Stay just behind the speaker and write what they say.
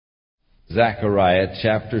Zechariah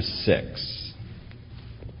chapter 6.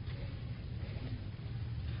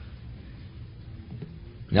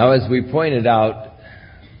 Now, as we pointed out,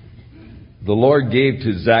 the Lord gave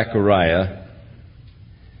to Zechariah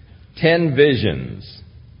 10 visions.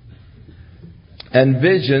 And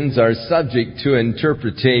visions are subject to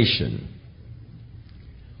interpretation.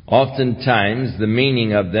 Oftentimes, the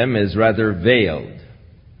meaning of them is rather veiled.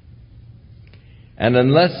 And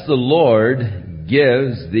unless the Lord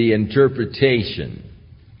gives the interpretation,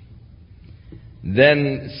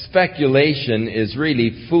 then speculation is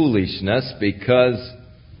really foolishness, because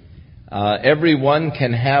everyone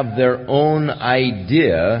can have their own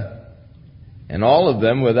idea, and all of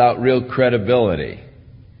them without real credibility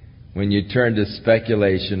when you turn to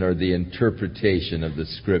speculation or the interpretation of the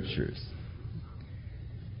Scriptures.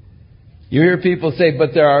 You hear people say,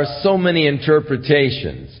 but there are so many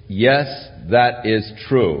interpretations. Yes, that is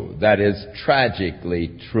true. That is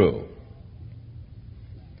tragically true.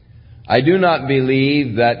 I do not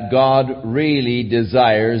believe that God really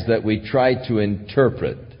desires that we try to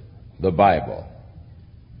interpret the Bible.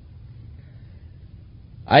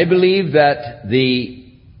 I believe that the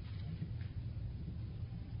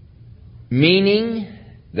meaning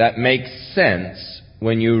that makes sense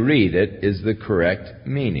when you read it is the correct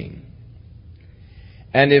meaning.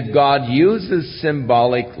 And if God uses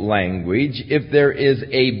symbolic language, if there is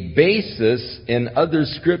a basis in other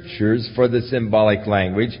scriptures for the symbolic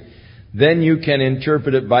language, then you can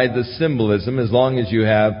interpret it by the symbolism, as long as you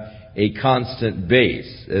have a constant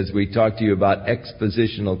base, as we talked to you about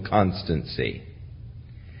expositional constancy.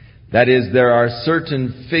 That is, there are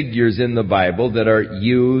certain figures in the Bible that are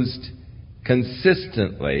used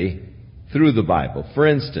consistently through the Bible. For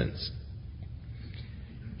instance,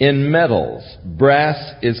 in metals,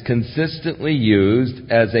 brass is consistently used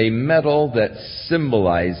as a metal that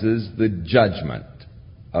symbolizes the judgment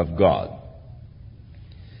of God.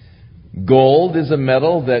 Gold is a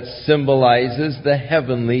metal that symbolizes the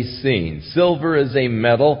heavenly scene. Silver is a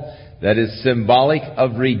metal that is symbolic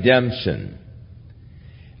of redemption.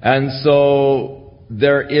 And so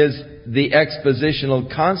there is the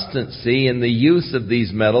expositional constancy in the use of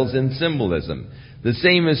these metals in symbolism. The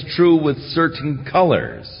same is true with certain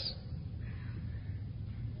colors.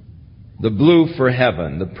 The blue for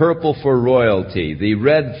heaven, the purple for royalty, the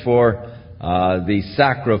red for the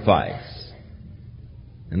sacrifice,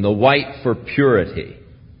 and the white for purity.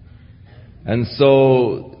 And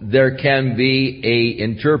so there can be a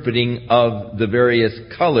interpreting of the various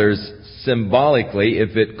colors symbolically,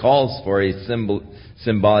 if it calls for a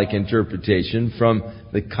symbolic interpretation from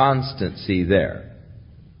the constancy there.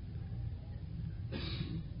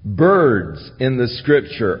 Birds in the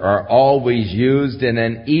Scripture are always used in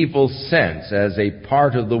an evil sense as a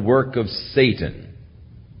part of the work of Satan.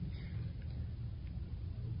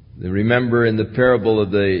 Remember in the parable of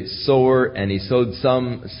the sower, and he sowed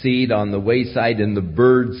some seed on the wayside, and the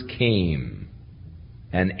birds came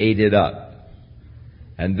and ate it up.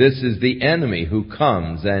 And this is the enemy who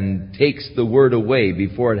comes and takes the word away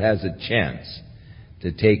before it has a chance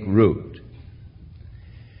to take root.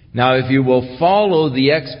 Now, if you will follow the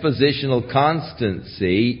expositional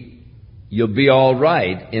constancy, you'll be all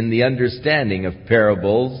right in the understanding of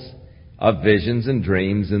parables, of visions and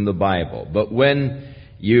dreams in the Bible. But when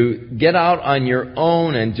you get out on your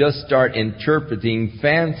own and just start interpreting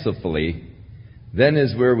fancifully, then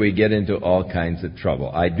is where we get into all kinds of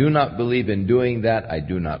trouble. I do not believe in doing that. I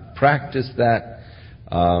do not practice that.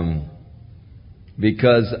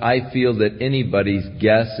 Because I feel that anybody's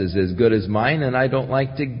guess is as good as mine, and I don't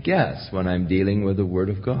like to guess when I'm dealing with the Word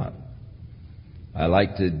of God. I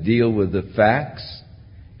like to deal with the facts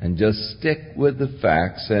and just stick with the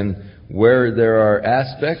facts, and where there are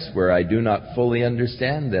aspects where I do not fully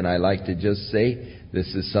understand, then I like to just say,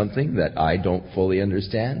 this is something that I don't fully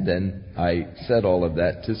understand, and I said all of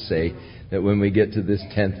that to say that when we get to this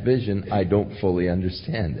 10th vision, I don't fully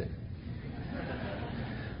understand it.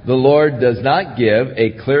 The Lord does not give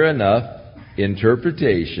a clear enough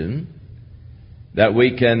interpretation that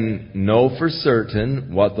we can know for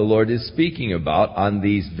certain what the Lord is speaking about on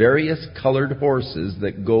these various colored horses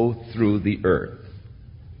that go through the earth.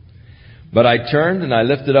 But I turned and I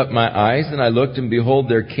lifted up my eyes, and I looked, and behold,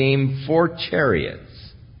 there came 4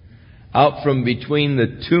 chariots out from between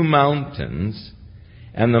the 2 mountains,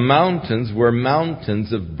 and the mountains were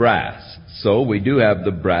mountains of brass. So we do have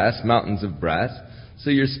the brass, mountains of brass. So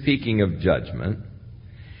you're speaking of judgment.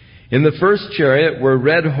 In the first chariot were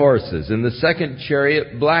red horses. In the second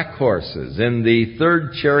chariot, black horses. In the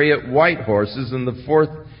third chariot, white horses. In the fourth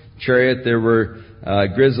chariot, there were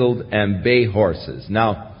grizzled and bay horses.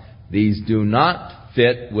 Now, these do not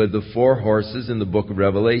fit with the 4 horses in the book of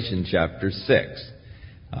Revelation, chapter 6.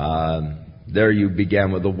 There you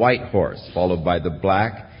began with the white horse, followed by the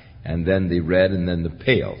black, and then the red, and then the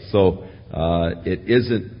pale. So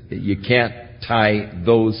you can't tie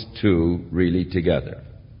those two really together.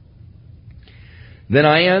 Then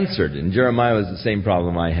I answered, and Jeremiah was the same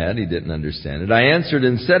problem I had. He didn't understand it. I answered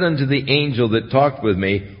and said unto the angel that talked with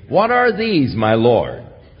me, What are these, my Lord?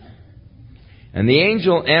 And the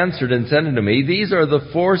angel answered and said unto me, These are the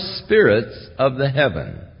 4 spirits of the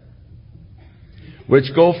heaven,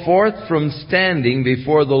 which go forth from standing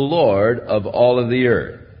before the Lord of all of the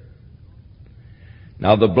earth.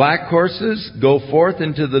 Now the black horses go forth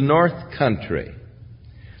into the north country.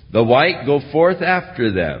 The white go forth after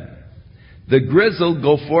them. The grizzled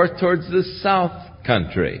go forth towards the south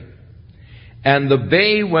country. And the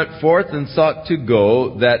bay went forth and sought to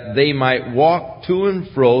go, that they might walk to and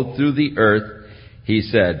fro through the earth. He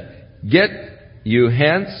said, Get you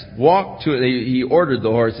hence, walk to, he ordered the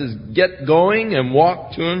horses, get going and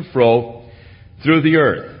walk to and fro through the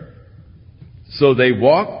earth. So they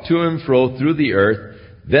walked to and fro through the earth.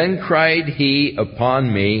 Then cried he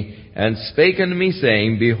upon me, and spake unto me,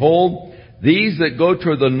 saying, Behold, these that go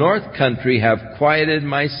toward the north country have quieted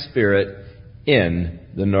my spirit in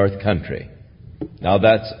the north country. Now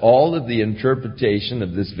that's all of the interpretation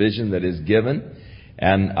of this vision that is given,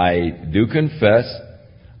 and I do confess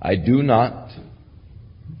I do not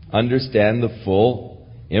understand the full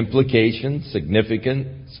implication,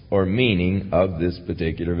 significance, or meaning of this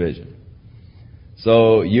particular vision.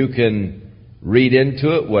 So you can read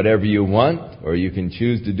into it whatever you want, or you can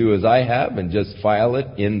choose to do as I have and just file it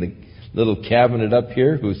in the little cabinet up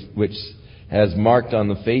here, which has marked on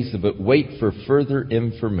the face of it, wait for further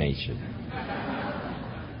information.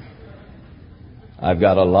 I've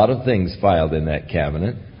got a lot of things filed in that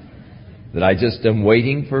cabinet that I just am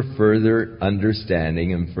waiting for further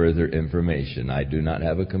understanding and further information. I do not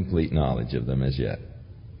have a complete knowledge of them as yet.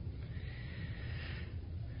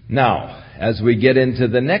 Now, as we get into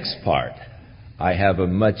the next part, I have a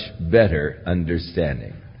much better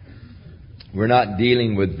understanding. We're not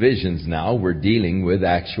dealing with visions now, we're dealing with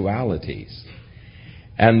actualities.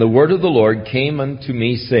 And the word of the Lord came unto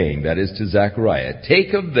me, saying, that is to Zechariah,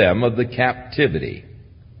 Take of them of the captivity,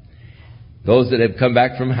 those that have come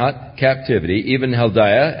back from captivity, even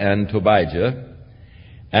Heldiah and Tobijah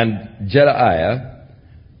and Jedaiah,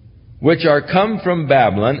 which are come from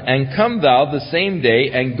Babylon, and come thou the same day,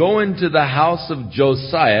 and go into the house of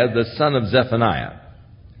Josiah the son of Zephaniah.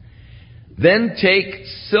 Then take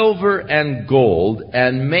silver and gold,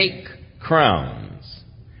 and make crowns,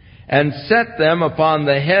 and set them upon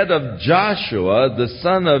the head of Joshua the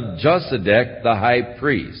son of Josedech the high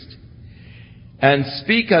priest. And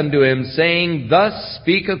speak unto him, saying, Thus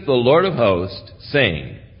speaketh the Lord of hosts,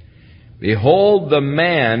 saying, Behold the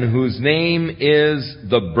man whose name is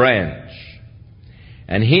the branch,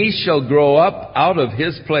 and he shall grow up out of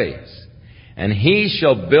his place, and he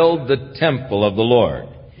shall build the temple of the Lord.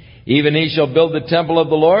 Even he shall build the temple of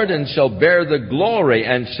the Lord, and shall bear the glory,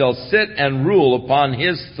 and shall sit and rule upon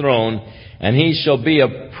his throne, and he shall be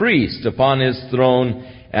a priest upon his throne,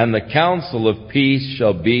 and the counsel of peace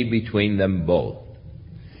shall be between them both.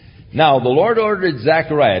 Now the Lord ordered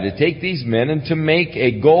Zechariah to take these men, and to make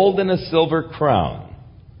a gold and a silver crown,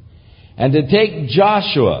 and to take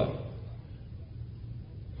Joshua,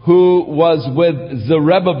 who was with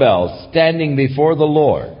Zerubbabel standing before the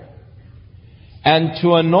Lord, and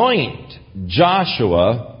to anoint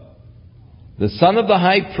Joshua, the son of the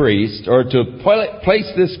high priest, or to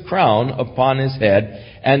place this crown upon his head,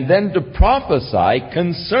 and then to prophesy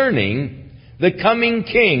concerning the coming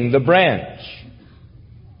king, the branch.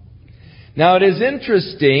 Now it is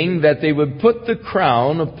interesting that they would put the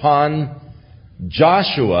crown upon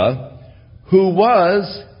Joshua, who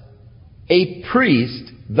was a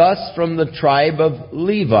priest, thus from the tribe of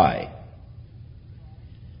Levi.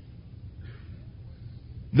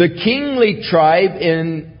 The kingly tribe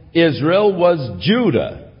in Israel was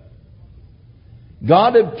Judah.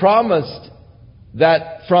 God had promised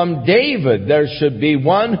that from David there should be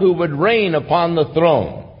one who would reign upon the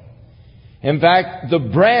throne. In fact, the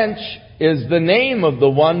branch is the name of the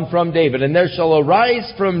one from David. And there shall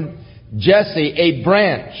arise from Jesse a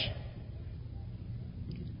branch.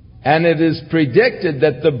 And it is predicted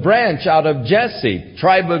that the branch out of Jesse,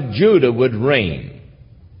 tribe of Judah, would reign.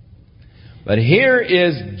 But here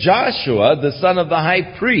is Joshua, the son of the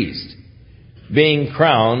high priest, being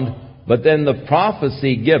crowned, but then the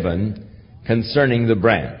prophecy given concerning the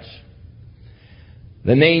branch.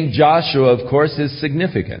 The name Joshua, of course, is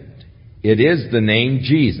significant. It is the name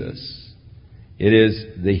Jesus. It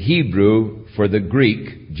is the Hebrew for the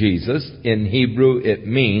Greek Jesus. In Hebrew it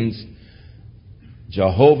means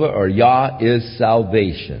Jehovah or Yah is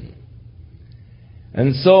salvation.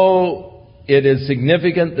 And so it is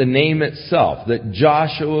significant, the name itself, that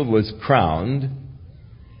Joshua was crowned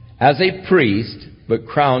as a priest, but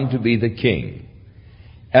crowned to be the king.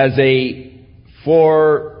 As a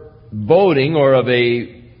foreboding or of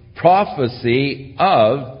a prophecy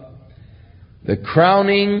of the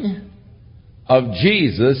crowning of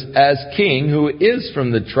Jesus as king, who is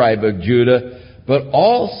from the tribe of Judah, but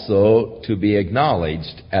also to be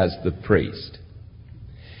acknowledged as the priest.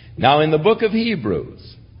 Now in the book of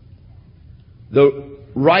Hebrews, the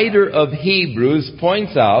writer of Hebrews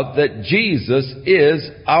points out that Jesus is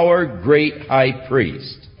our great high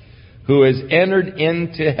priest who has entered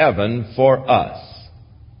into heaven for us.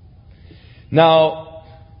 Now,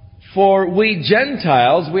 for we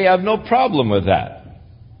Gentiles, we have no problem with that.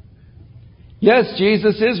 Yes,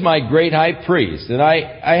 Jesus is my great high priest, and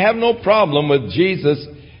I have no problem with Jesus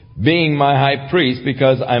being my high priest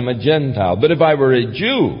because I'm a Gentile. But if I were a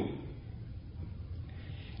Jew,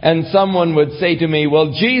 and someone would say to me,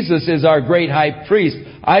 well, Jesus is our great high priest,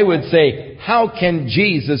 I would say, how can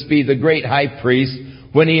Jesus be the great high priest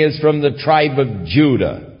when he is from the tribe of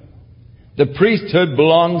Judah? The priesthood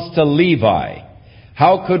belongs to Levi.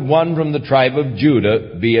 How could one from the tribe of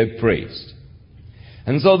Judah be a priest?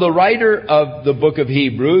 And so the writer of the book of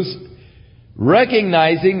Hebrews,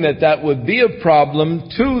 recognizing that that would be a problem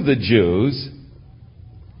to the Jews,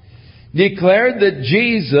 declared that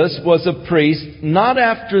Jesus was a priest not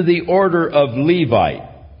after the order of Levite,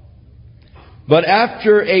 but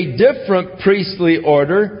after a different priestly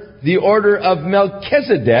order, the order of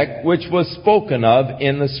Melchizedek, which was spoken of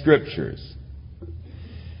in the Scriptures.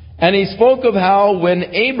 And he spoke of how when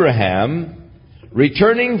Abraham,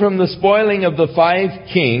 returning from the spoiling of the 5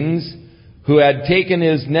 kings who had taken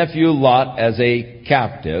his nephew Lot as a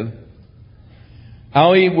captive,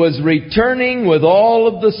 how he was returning with all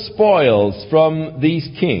of the spoils from these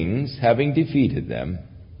kings, having defeated them,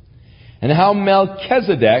 and how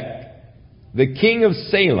Melchizedek, the king of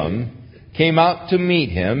Salem, came out to meet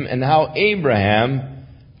him, and how Abraham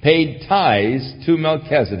paid tithes to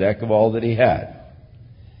Melchizedek of all that he had.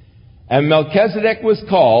 And Melchizedek was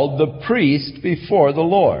called the priest before the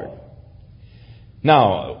Lord.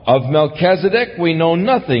 Now, of Melchizedek, we know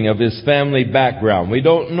nothing of his family background. We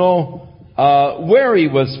don't know where he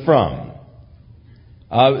was from.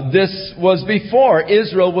 This was before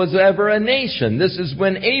Israel was ever a nation. This is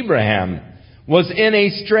when Abraham was in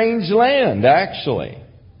a strange land, actually.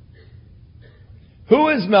 Who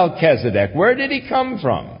is Melchizedek? Where did he come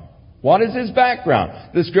from? What is his background?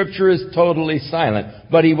 The Scripture is totally silent.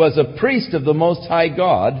 But he was a priest of the Most High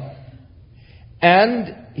God,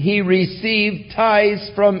 and he received tithes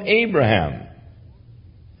from Abraham.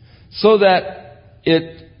 So that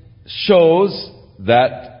it shows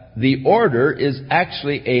that the order is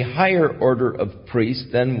actually a higher order of priests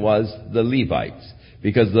than was the Levites.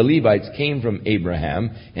 Because the Levites came from Abraham,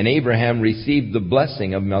 and Abraham received the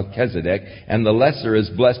blessing of Melchizedek, and the lesser is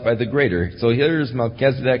blessed by the greater. So here's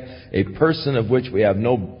Melchizedek, a person of which we have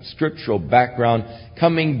no scriptural background,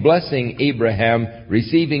 coming, blessing Abraham,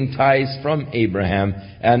 receiving tithes from Abraham,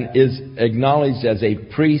 and is acknowledged as a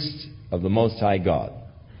priest of the Most High God.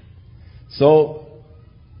 So,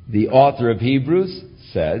 the author of Hebrews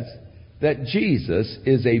says that Jesus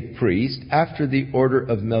is a priest after the order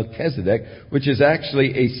of Melchizedek, which is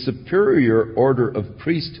actually a superior order of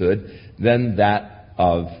priesthood than that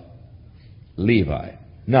of Levi.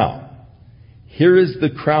 Now, here is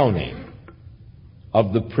the crowning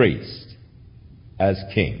of the priest as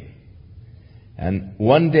king. And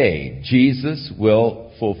one day, Jesus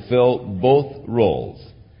will fulfill both roles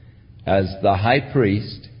as the high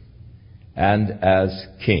priest and as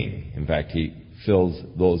king. In fact, he fills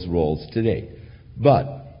those roles today.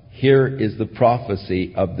 But here is the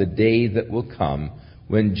prophecy of the day that will come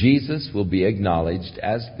when Jesus will be acknowledged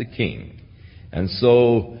as the king. And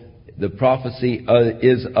so the prophecy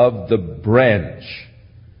is of the branch.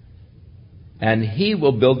 And he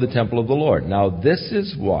will build the temple of the Lord. Now this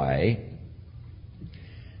is why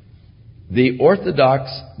the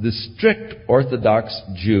strict Orthodox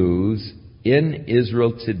Jews in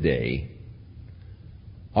Israel today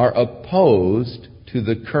are opposed to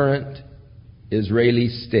the current Israeli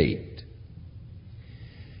state.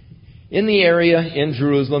 In the area in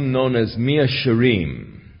Jerusalem known as Mea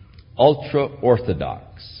Shearim,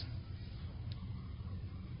 ultra-Orthodox,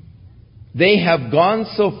 they have gone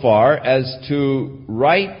so far as to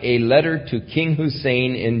write a letter to King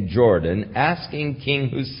Hussein in Jordan, asking King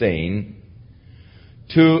Hussein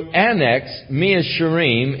to annex Mea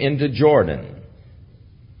Shearim into Jordan.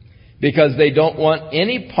 because they don't want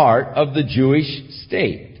any part of the Jewish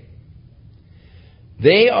state.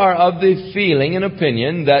 They are of the feeling and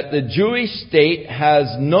opinion that the Jewish state has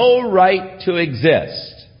no right to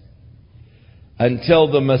exist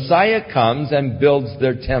until the Messiah comes and builds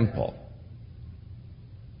their temple.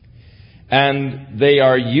 And they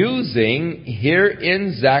are using here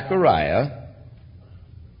in Zechariah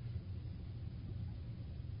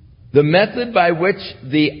the method by which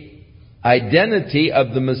the identity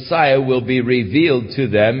of the Messiah will be revealed to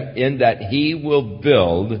them, in that he will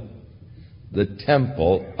build the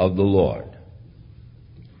temple of the Lord.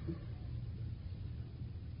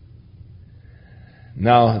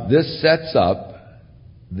 Now, this sets up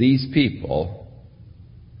these people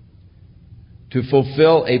to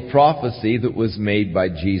fulfill a prophecy that was made by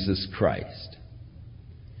Jesus Christ,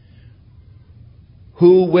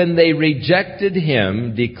 who, when they rejected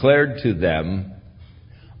him, declared to them,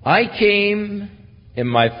 "I came in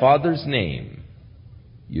my Father's name.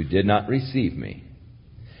 You did not receive me.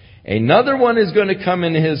 Another one is going to come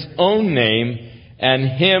in his own name, and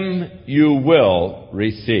him you will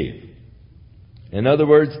receive." In other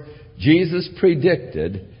words, Jesus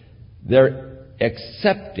predicted their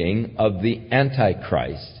accepting of the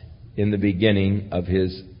Antichrist in the beginning of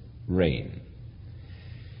his reign.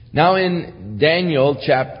 Now in Daniel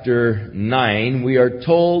chapter 9, we are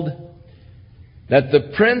told that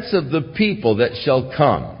the prince of the people that shall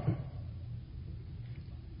come,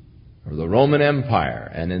 or the Roman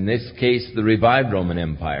Empire, and in this case the revived Roman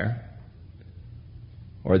Empire,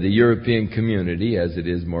 or the European Community as it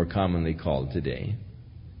is more commonly called today,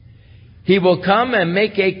 he will come and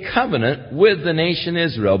make a covenant with the nation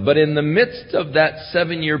Israel. But in the midst of that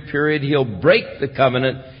 7-year period, he'll break the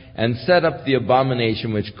covenant and set up the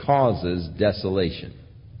abomination which causes desolation.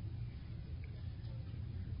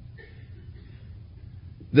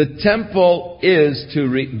 The temple is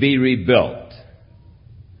to be rebuilt.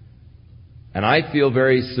 And I feel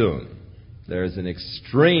very soon there's an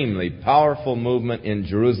extremely powerful movement in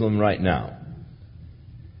Jerusalem right now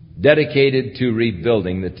dedicated to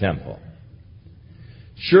rebuilding the temple.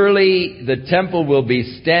 Surely the temple will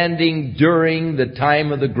be standing during the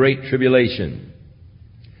time of the Great Tribulation.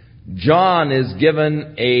 John is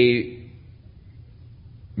given a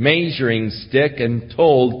measuring stick and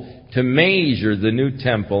told to measure the new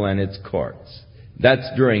temple and its courts. That's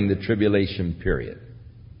during the tribulation period.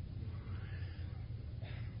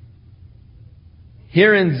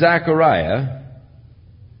 Here in Zechariah,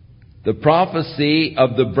 the prophecy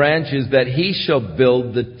of the branch is that he shall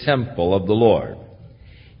build the temple of the Lord.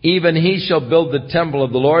 Even he shall build the temple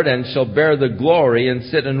of the Lord and shall bear the glory and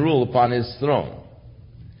sit and rule upon his throne.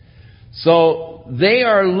 So they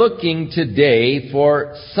are looking today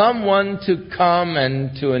for someone to come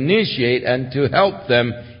and to initiate and to help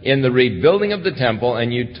them in the rebuilding of the temple.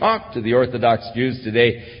 And you talk to the Orthodox Jews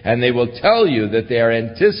today, and they will tell you that they are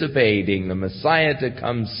anticipating the Messiah to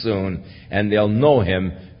come soon, and they'll know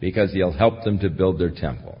him because he'll help them to build their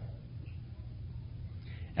temple.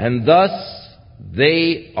 And thus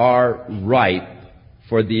they are ripe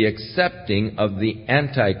for the accepting of the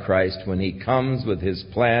Antichrist when he comes with his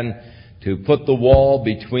plan to put the wall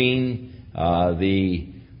between the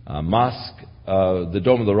mosque, the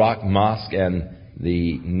Dome of the Rock Mosque, and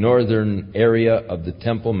the northern area of the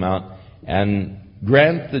Temple Mount, and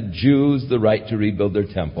grant the Jews the right to rebuild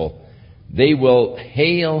their temple. They will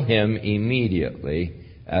hail him immediately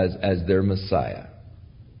as their Messiah.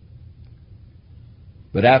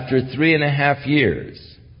 But after 3.5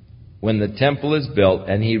 years, when the temple is built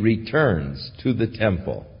and he returns to the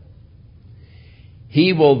temple,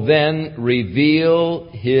 he will then reveal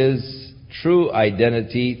his true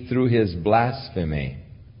identity through his blasphemy.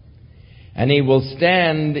 And he will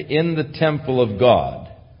stand in the temple of God,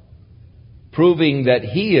 proving that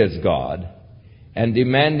he is God and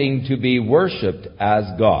demanding to be worshipped as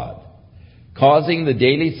God, causing the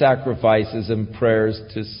daily sacrifices and prayers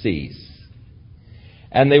to cease.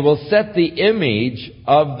 And they will set the image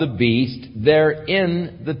of the beast there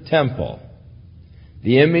in the temple,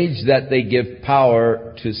 the image that they give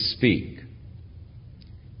power to speak.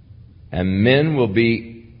 And men will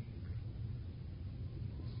be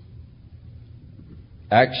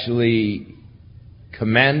actually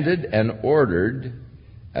commanded and ordered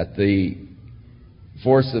at the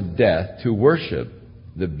force of death to worship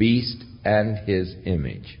the beast and his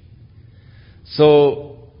image.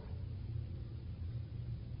 So,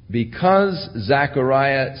 because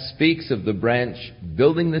Zechariah speaks of the branch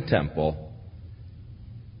building the temple,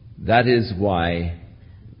 that is why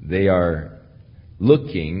they are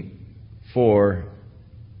looking for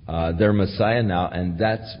their Messiah now, and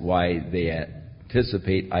that's why they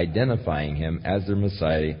anticipate identifying him as their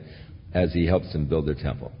Messiah as he helps them build their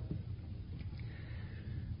temple.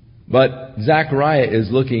 But Zechariah is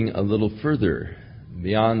looking a little further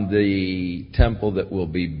beyond the temple that will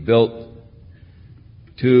be built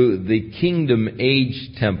to the kingdom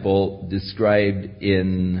age temple described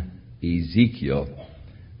in Ezekiel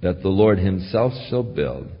that the Lord himself shall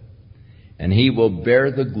build. And he will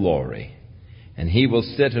bear the glory, and he will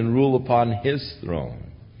sit and rule upon his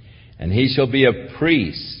throne, and he shall be a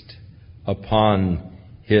priest upon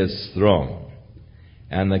his throne,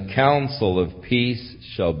 and the counsel of peace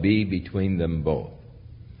shall be between them both.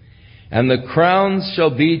 And the crowns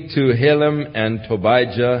shall be to Helem and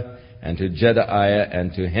Tobijah and to Jedaiah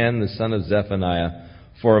and to Hen the son of Zephaniah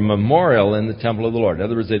for a memorial in the temple of the Lord. In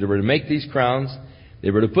other words, they were to make these crowns. They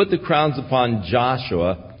were to put the crowns upon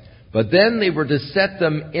Joshua, but then they were to set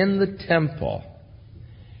them in the temple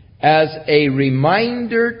as a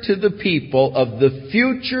reminder to the people of the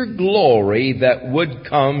future glory that would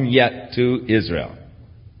come yet to Israel,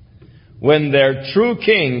 when their true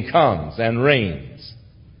king comes and reigns.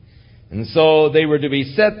 And so they were to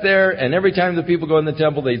be set there, and every time the people go in the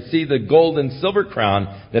temple, they'd see the gold and silver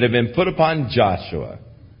crown that had been put upon Joshua,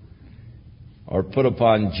 or put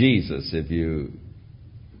upon Jesus, if you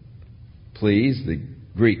please, the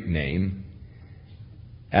Greek name.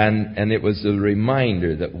 And it was a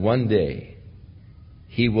reminder that one day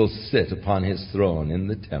he will sit upon his throne in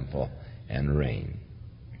the temple and reign.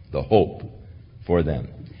 The hope for them.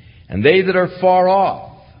 And they that are far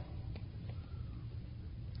off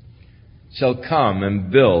shall come and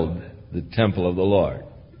build the temple of the Lord.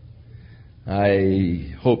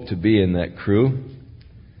 I hope to be in that crew.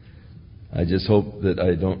 I just hope that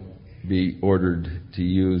I don't be ordered to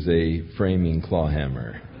use a framing claw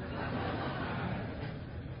hammer.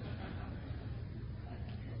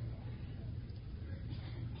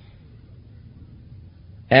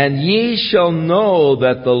 And ye shall know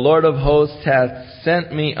that the Lord of hosts hath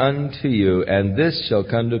sent me unto you, and this shall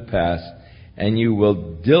come to pass, and you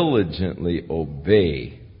will diligently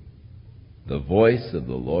obey the voice of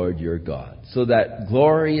the Lord your God. So that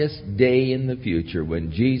glorious day in the future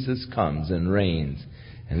when Jesus comes and reigns,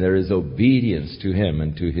 and there is obedience to him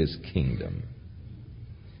and to his kingdom.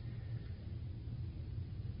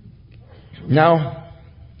 Now,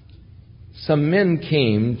 some men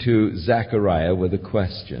came to Zechariah with a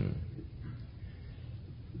question.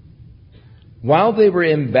 While they were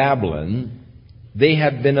in Babylon, they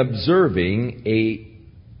had been observing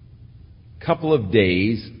a couple of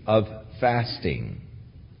days of fasting.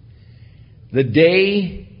 The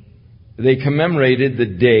day, they commemorated the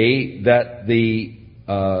day that the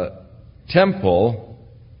temple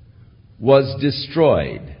was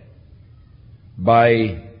destroyed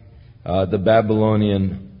by the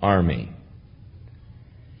Babylonian army.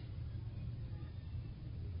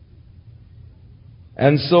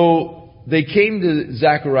 And so they came to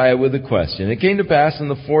Zechariah with a question. It came to pass in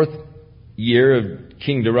the 4th year of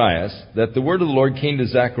King Darius that the word of the Lord came to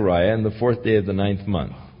Zechariah in the 4th day of the 9th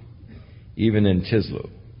month, even in Chislev.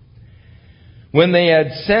 When they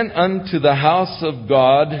had sent unto the house of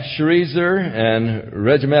God Sherezer and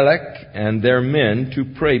Regemelech and their men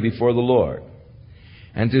to pray before the Lord,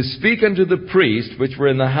 and to speak unto the priests which were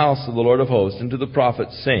in the house of the Lord of hosts, and to the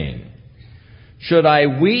prophets, saying, Should I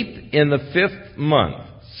weep in the 5th month,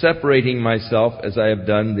 separating myself as I have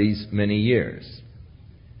done these many years?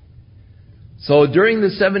 So during the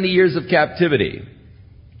 70 years of captivity,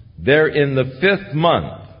 there in the 5th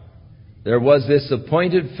month, there was this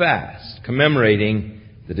appointed fast commemorating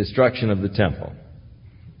the destruction of the temple.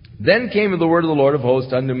 Then came the word of the Lord of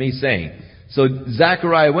hosts unto me, saying, So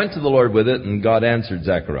Zechariah went to the Lord with it, and God answered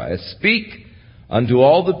Zechariah, Speak unto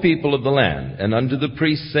all the people of the land, and unto the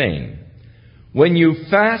priests, saying, When you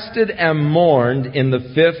fasted and mourned in the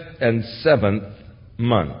 5th and 7th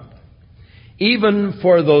month, even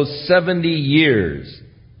for those 70 years,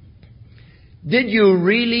 did you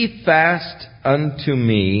really fast unto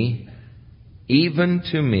me, even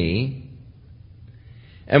to me?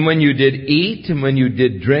 And when you did eat and when you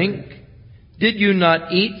did drink, did you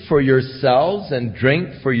not eat for yourselves and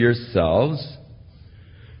drink for yourselves?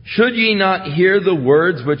 Should ye not hear the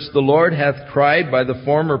words which the Lord hath cried by the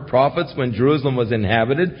former prophets when Jerusalem was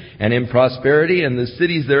inhabited and in prosperity, and the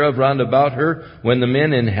cities thereof round about her, when the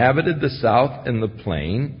men inhabited the south and the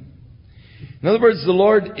plain? In other words, the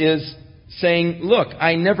Lord is saying, look,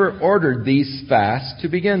 I never ordered these fasts to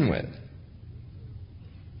begin with.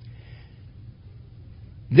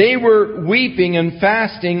 They were weeping and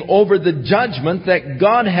fasting over the judgment that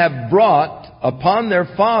God had brought upon their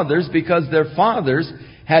fathers because their fathers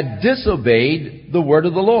had disobeyed the word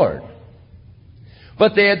of the Lord.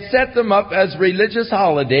 But they had set them up as religious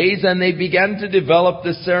holidays, and they began to develop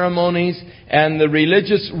the ceremonies and the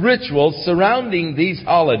religious rituals surrounding these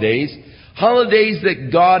holidays. Holidays that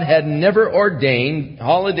God had never ordained,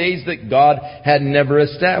 holidays that God had never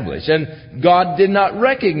established. And God did not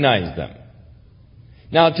recognize them.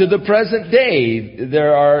 Now, to the present day,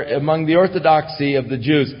 there are, among the orthodoxy of the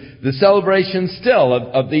Jews, the celebration still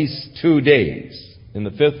of these 2 days, in the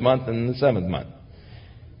 5th month and the 7th month.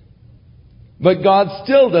 But God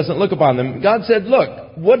still doesn't look upon them. God said,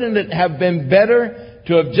 look, wouldn't it have been better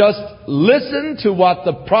to have just listened to what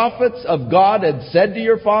the prophets of God had said to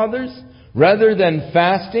your fathers, rather than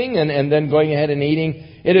fasting and then going ahead and eating?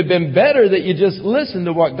 It had been better that you just listened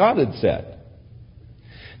to what God had said.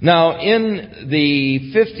 Now, in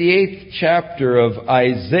the 58th chapter of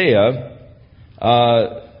Isaiah,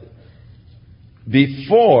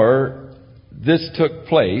 before this took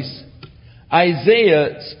place,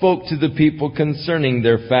 Isaiah spoke to the people concerning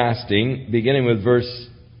their fasting, beginning with verse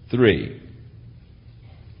 3.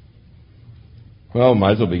 Well,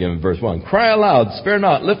 might as well begin with verse 1. Cry aloud, spare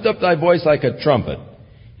not, lift up thy voice like a trumpet.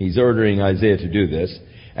 He's ordering Isaiah to do this.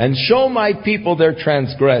 And show my people their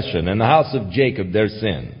transgression, and the house of Jacob their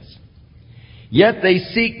sins. Yet they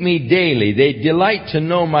seek me daily, they delight to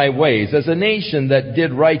know my ways, as a nation that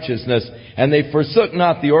did righteousness, and they forsook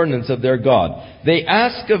not the ordinance of their God. They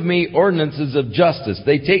ask of me ordinances of justice,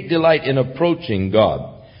 they take delight in approaching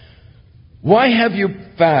God. Why have you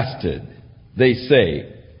fasted, they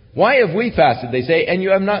say. Why have we fasted, they say, and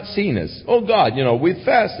you have not seen us? Oh God, we've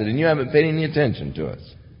fasted and you haven't paid any attention to us.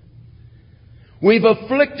 We've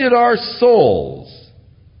afflicted our souls,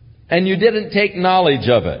 and you didn't take knowledge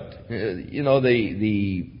of it.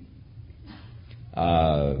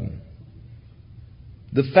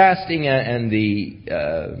 The fasting and the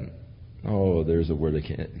there's a word I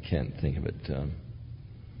can't think of it.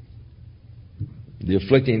 The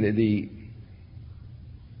afflicting, the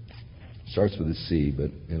starts with a C, but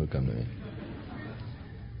it'll come to me.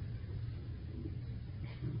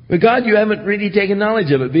 But God, you haven't really taken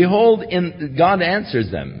knowledge of it. Behold, God answers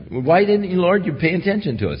them. Why didn't you, Lord, you pay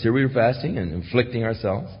attention to us? Here we were fasting and afflicting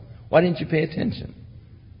ourselves. Why didn't you pay attention?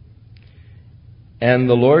 And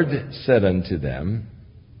the Lord said unto them,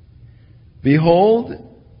 behold,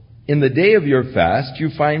 in the day of your fast you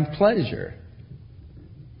find pleasure,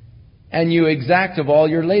 and you exact of all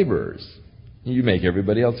your laborers. You make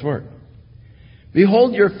everybody else work.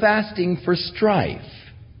 Behold, you're fasting for strife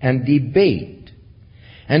and debate,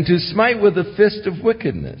 and to smite with the fist of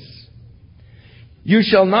wickedness. You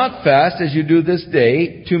shall not fast as you do this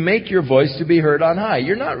day, to make your voice to be heard on high.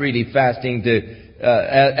 You're not really fasting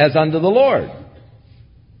as unto the Lord.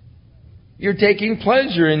 You're taking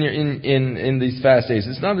pleasure in these fast days.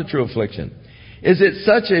 It's not a true affliction. Is it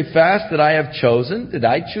such a fast that I have chosen? Did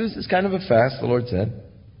I choose this kind of a fast, the Lord said?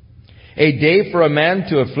 A day for a man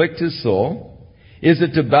to afflict his soul? Is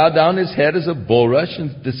it to bow down his head as a bulrush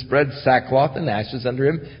and to spread sackcloth and ashes under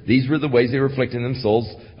him? These were the ways they were afflicting them souls,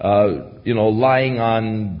 lying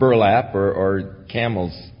on burlap or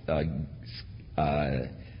camel's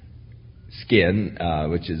skin,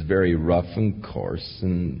 which is very rough and coarse,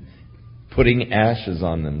 and putting ashes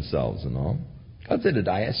on themselves and all. God said, did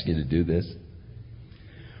I ask you to do this?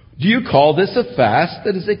 Do you call this a fast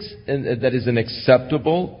that is an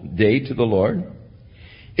acceptable day to the Lord?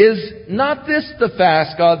 Is not this the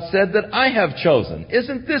fast, God said, that I have chosen?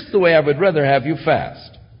 Isn't this the way I would rather have you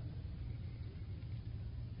fast?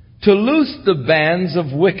 To loose the bands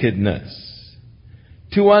of wickedness,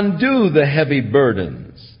 to undo the heavy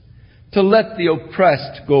burdens, to let the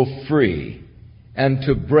oppressed go free, and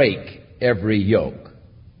to break every yoke.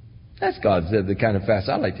 That's, God said, the kind of fast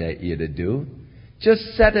I'd like you to do.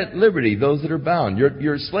 Just set at liberty those that are bound,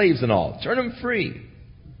 your slaves and all. Turn them free.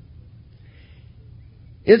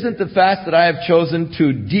 Isn't the fast that I have chosen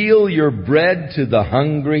to deal your bread to the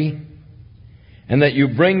hungry, and that you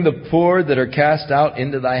bring the poor that are cast out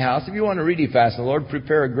into thy house? If you want to really fast the Lord,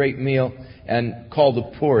 prepare a great meal and call the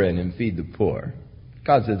poor in and feed the poor.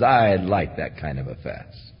 God says, I like that kind of a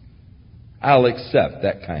fast. I'll accept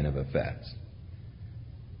that kind of a fast.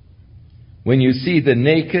 When you see the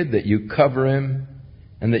naked, that you cover him,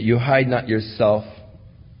 and that you hide not yourself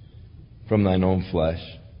from thine own flesh.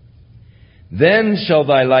 Then shall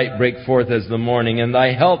thy light break forth as the morning, and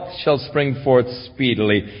thy health shall spring forth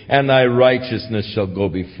speedily, and thy righteousness shall go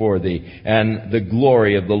before thee, and the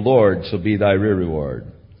glory of the Lord shall be thy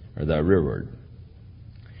reward, or thy reward.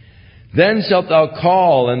 Then shalt thou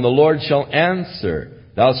call, and the Lord shall answer.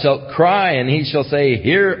 Thou shalt cry, and he shall say,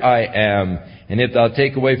 Here I am. And if thou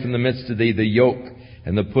take away from the midst of thee the yoke,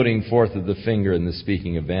 and the putting forth of the finger, and the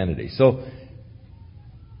speaking of vanity. So,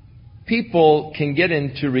 people can get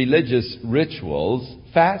into religious rituals,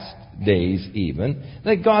 fast days even,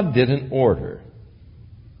 that God didn't order.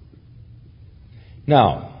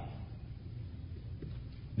 Now,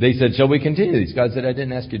 they said, shall we continue these? God said, I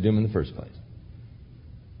didn't ask you to do them in the first place.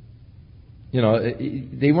 You know,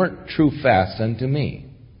 they weren't true fasts unto me.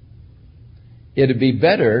 It'd be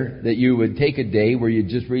better that you would take a day where you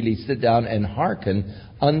just really sit down and hearken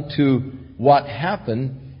unto what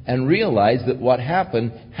happened and realize that what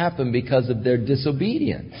happened because of their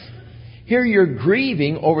disobedience. Here you're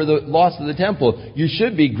grieving over the loss of the temple. You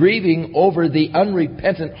should be grieving over the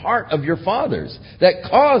unrepentant heart of your fathers that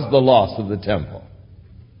caused the loss of the temple.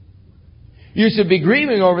 You should be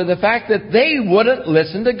grieving over the fact that they wouldn't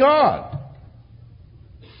listen to God.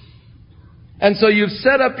 And so you've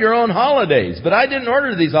set up your own holidays. But I didn't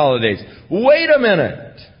order these holidays. Wait a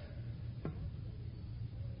minute.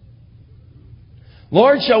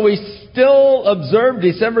 Lord, shall we still observe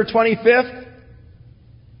December 25th?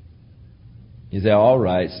 You say, all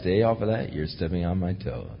right, stay off of that. You're stepping on my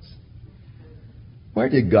toes. Where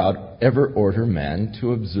did God ever order man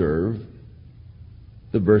to observe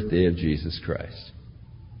the birthday of Jesus Christ?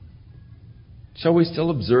 Shall we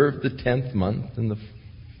still observe the 10th month and the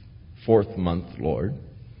 4th month, Lord?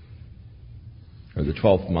 Or the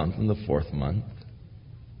 12th month and the 4th month?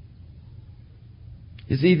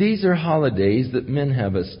 You see, these are holidays that men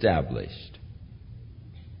have established.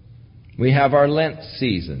 We have our Lent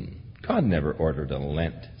season. God never ordered a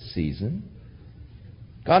Lent season.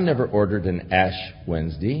 God never ordered an Ash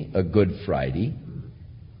Wednesday, a Good Friday,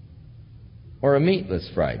 or a Meatless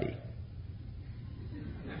Friday.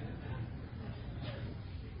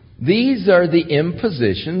 These are the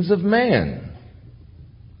impositions of man.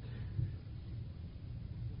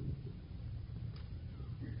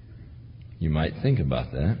 You might think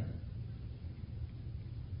about that.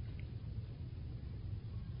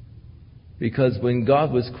 Because when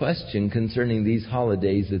God was questioned concerning these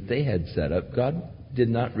holidays that they had set up, God did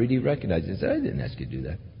not really recognize it. He said, I didn't ask you to do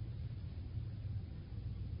that.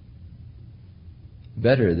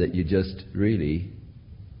 Better that you just really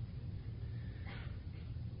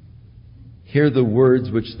hear the words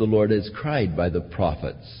which the Lord has cried by the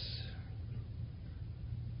prophets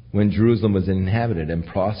when Jerusalem was inhabited and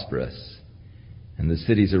prosperous, and the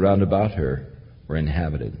cities around about her were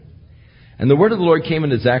inhabited. And the word of the Lord came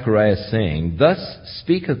unto Zechariah, saying, Thus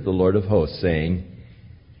speaketh the Lord of hosts, saying,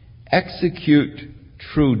 Execute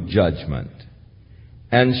true judgment,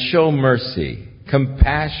 and show mercy,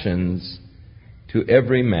 compassions to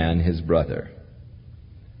every man his brother.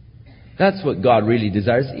 That's what God really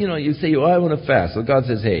desires. You know, you say, I want to fast. So God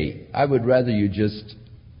says, hey, I would rather you just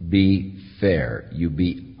be fair. You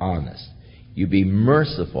be honest. You be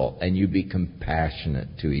merciful. And you be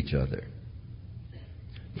compassionate to each other.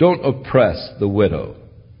 Don't oppress the widow,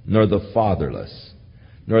 nor the fatherless,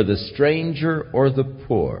 nor the stranger or the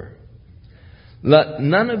poor. Let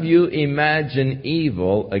none of you imagine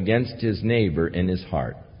evil against his neighbor in his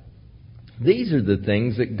heart. These are the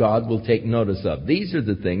things that God will take notice of. These are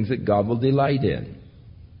the things that God will delight in.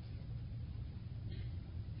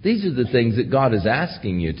 These are the things that God is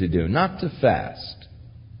asking you to do, not to fast,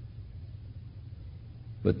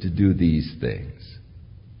 but to do these things.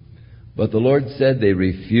 But the Lord said they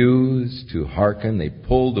refused to hearken. They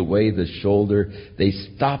pulled away the shoulder. They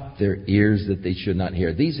stopped their ears that they should not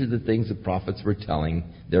hear. These are the things the prophets were telling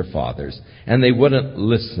their fathers, and they wouldn't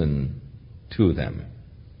listen to them.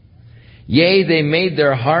 Yea, they made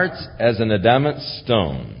their hearts as an adamant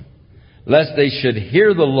stone, lest they should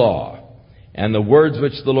hear the law and the words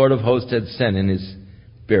which the Lord of hosts had sent in his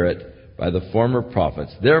Spirit by the former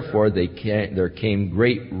prophets. Therefore there came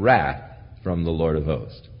great wrath from the Lord of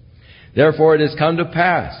hosts. Therefore it has come to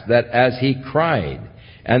pass that as he cried,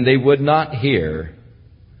 and they would not hear,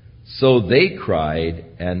 so they cried,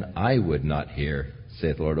 and I would not hear,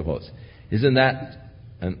 saith the Lord of hosts. Isn't that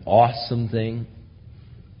an awesome thing?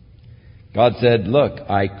 God said, look,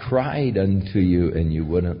 I cried unto you and you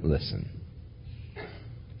wouldn't listen.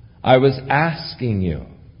 I was asking you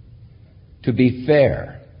to be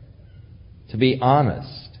fair, to be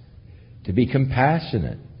honest, to be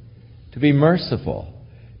compassionate, to be merciful,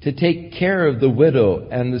 to take care of the widow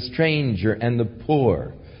and the stranger and the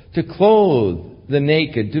poor, to clothe the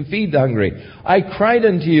naked, to feed the hungry. I cried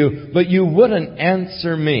unto you, but you wouldn't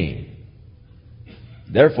answer me.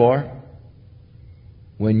 Therefore,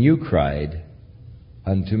 when you cried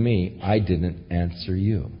unto me, I didn't answer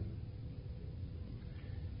you.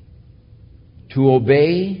 To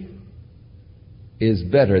obey is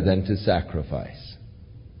better than to sacrifice.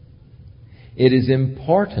 It is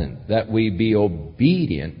important that we be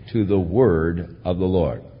obedient to the word of the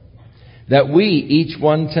Lord. that we, each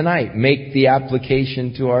one tonight, make the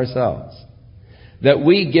application to ourselves. That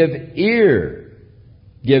we give ear,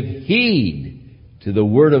 give heed to the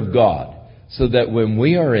Word of God, so that when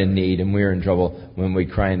we are in need and we are in trouble, when we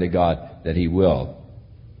cry unto God, that He will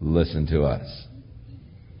listen to us.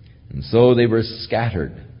 And so they were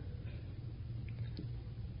scattered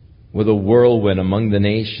with a whirlwind among the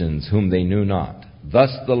nations whom they knew not.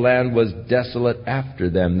 Thus the land was desolate after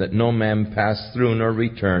them, that no man passed through nor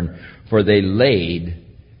returned, for they laid,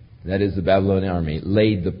 that is the Babylonian army,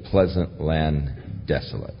 laid the pleasant land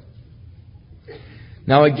desolate.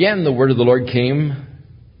 Now again the word of the Lord came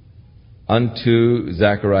unto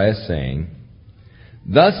Zechariah, saying,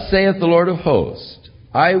 Thus saith the Lord of hosts,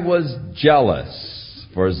 I was jealous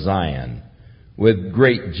for Zion with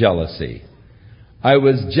great jealousy. I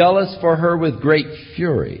was jealous for her with great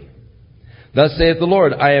fury. Thus saith the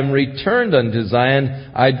Lord, I am returned unto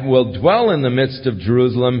Zion, I will dwell in the midst of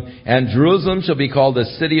Jerusalem, and Jerusalem shall be called the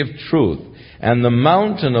city of truth, and the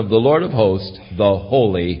mountain of the Lord of hosts, the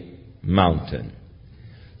holy mountain.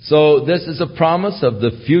 So this is a promise of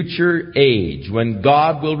the future age, when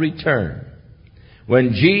God will return,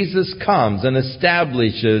 when Jesus comes and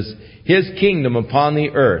establishes His kingdom upon the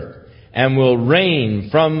earth, and will reign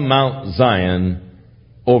from Mount Zion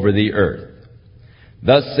over the earth.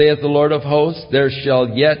 Thus saith the Lord of hosts, there shall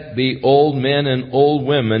yet be old men and old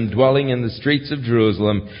women dwelling in the streets of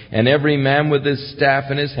Jerusalem, and every man with his staff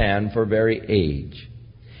in his hand for very age.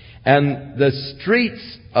 And the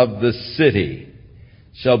streets of the city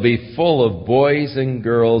shall be full of boys and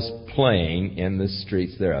girls playing in the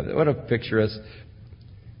streets thereof. What a picturesque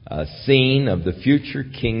scene of the future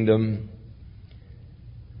kingdom,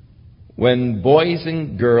 when boys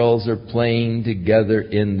and girls are playing together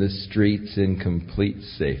in the streets in complete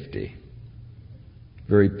safety.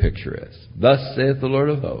 Very picturesque. Thus saith the Lord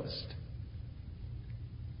of hosts.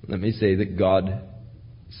 Let me say that God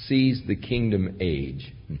sees the kingdom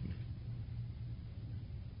age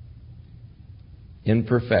in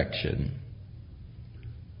perfection.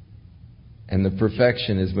 And the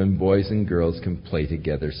perfection is when boys and girls can play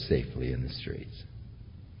together safely in the streets.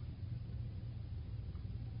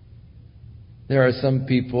 There are some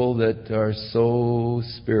people that are so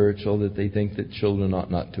spiritual that they think that children ought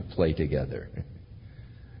not to play together.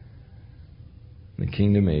 In the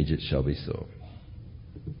kingdom age it shall be so.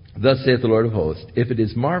 Thus saith the Lord of hosts, if it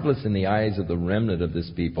is marvelous in the eyes of the remnant of this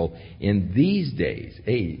people in these days,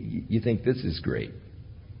 hey, you think this is great,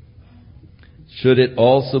 should it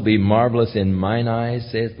also be marvelous in mine eyes,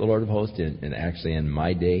 saith the Lord of hosts, and actually in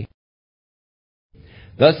my day?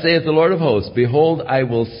 Thus saith the Lord of hosts, behold, I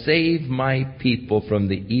will save my people from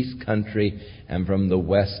the east country and from the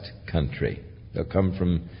west country. They'll come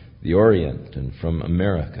from the Orient and from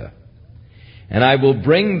America. And I will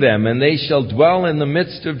bring them, and they shall dwell in the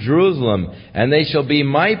midst of Jerusalem, and they shall be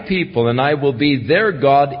my people, and I will be their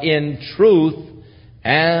God in truth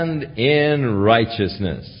and in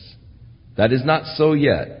righteousness. That is not so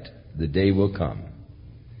yet. The day will come.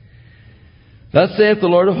 Thus saith the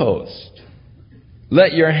Lord of hosts,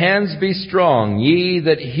 let your hands be strong, ye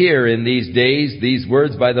that hear in these days these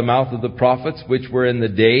words by the mouth of the prophets, which were in the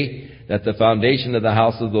day that the foundation of the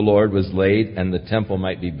house of the Lord was laid, and the temple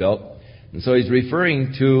might be built. And so he's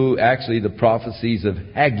referring to actually the prophecies of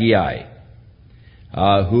Haggai,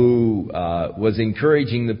 who was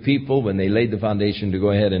encouraging the people when they laid the foundation to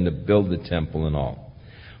go ahead and to build the temple and all.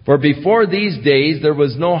 For before these days there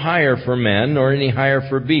was no hire for men, nor any hire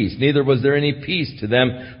for beasts, neither was there any peace to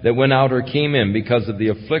them that went out or came in, because of the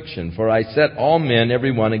affliction. For I set all men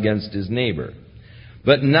every one against his neighbor.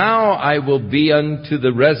 But now I will be unto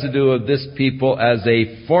the residue of this people as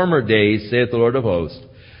a former days, saith the Lord of hosts.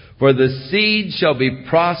 For the seed shall be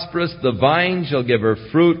prosperous, the vine shall give her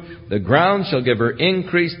fruit, the ground shall give her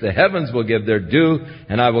increase, the heavens will give their due,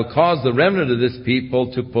 and I will cause the remnant of this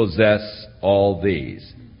people to possess all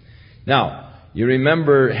these. Now, you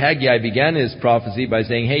remember Haggai began his prophecy by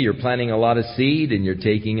saying, hey, you're planting a lot of seed and you're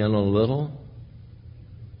taking in a little.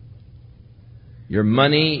 Your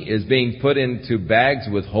money is being put into bags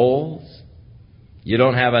with holes. You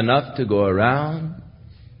don't have enough to go around.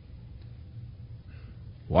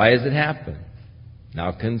 Why has it happened?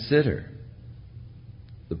 Now consider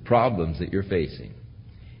the problems that you're facing.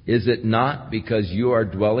 Is it not because you are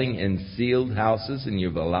dwelling in sealed houses and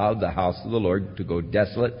you've allowed the house of the Lord to go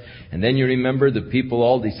desolate? And then you remember the people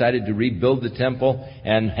all decided to rebuild the temple,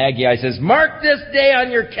 and Haggai says, mark this day on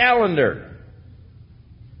your calendar.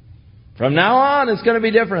 From now on, it's going to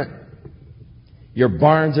be different. Your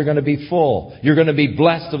barns are going to be full. You're going to be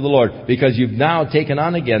blessed of the Lord, because you've now taken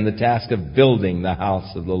on again the task of building the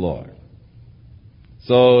house of the Lord.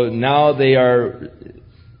 So now they are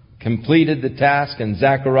completed the task, and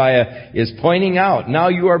Zechariah is pointing out, now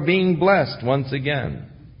you are being blessed once again.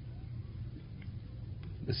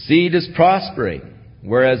 The seed is prospering,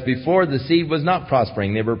 whereas before the seed was not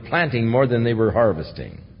prospering. They were planting more than they were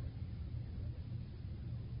harvesting.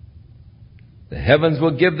 The heavens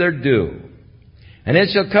will give their due. And it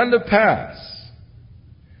shall come to pass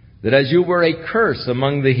that as you were a curse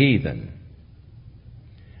among the heathen,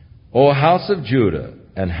 O house of Judah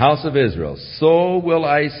and house of Israel, so will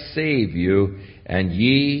I save you, and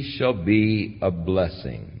ye shall be a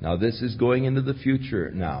blessing. Now this is going into the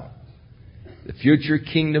future now. The future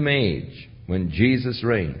kingdom age, when Jesus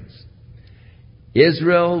reigns.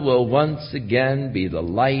 Israel will once again be the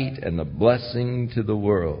light and the blessing to the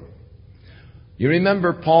world. You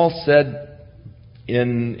remember Paul said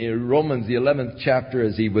in Romans, the 11th chapter,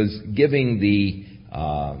 as he was giving the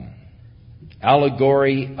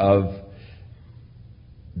allegory of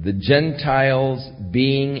the Gentiles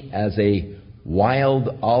being as a wild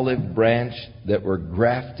olive branch that were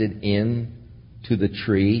grafted in to the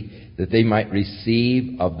tree, that they might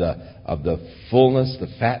receive of the fullness, the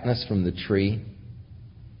fatness from the tree.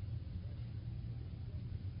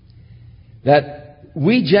 That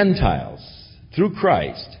we Gentiles, through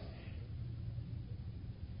Christ,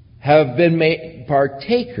 have been made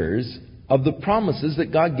partakers of the promises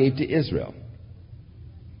that God gave to Israel.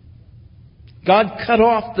 God cut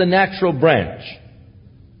off the natural branch,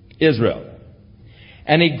 Israel,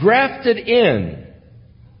 and He grafted in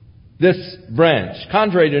this branch,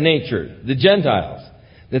 contrary to nature, the Gentiles,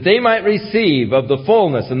 that they might receive of the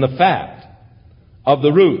fullness and the fat of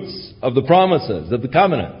the roots, of the promises, of the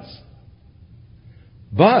covenants.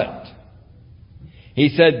 But He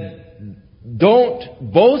said,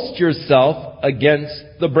 don't boast yourself against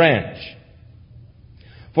the branch.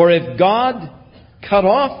 For if God cut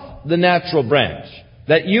off the natural branch,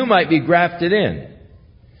 that you might be grafted in,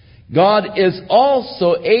 God is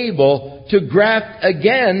also able to graft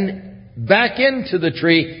again back into the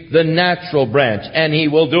tree the natural branch, and He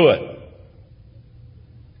will do it.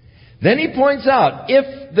 Then he points out,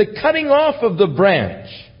 if the cutting off of the branch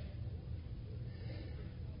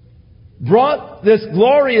brought this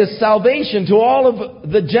glorious salvation to all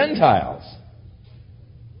of the Gentiles,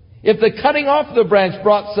 if the cutting off of the branch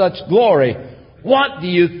brought such glory, what do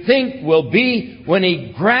you think will be when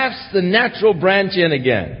He grafts the natural branch in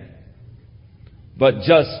again? But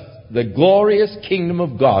just the glorious kingdom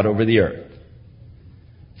of God over the earth.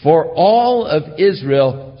 For all of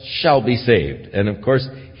Israel shall be saved. And of course,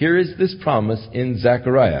 here is this promise in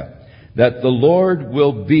Zechariah, that the Lord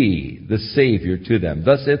will be the Savior to them.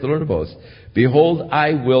 Thus saith the Lord of hosts, behold,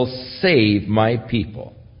 I will save my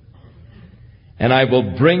people. And I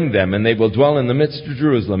will bring them, and they will dwell in the midst of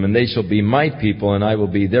Jerusalem, and they shall be my people, and I will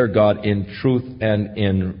be their God in truth and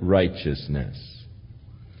in righteousness.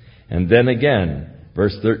 And then again,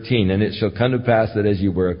 verse 13, and it shall come to pass that as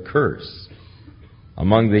you were a curse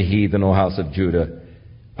among the heathen, O house of Judah,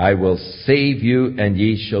 I will save you, and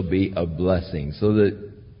ye shall be a blessing. So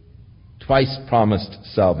the twice promised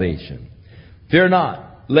salvation. Fear not,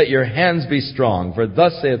 let your hands be strong, for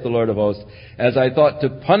thus saith the Lord of hosts, as I thought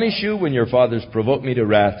to punish you when your fathers provoked me to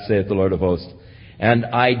wrath, saith the Lord of hosts, and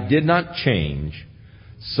I did not change,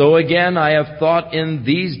 so again I have thought in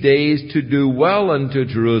these days to do well unto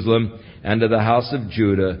Jerusalem and to the house of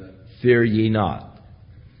Judah. Fear ye not.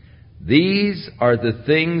 These are the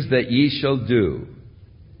things that ye shall do.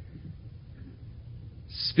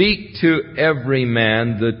 Speak to every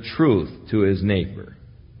man the truth to his neighbor.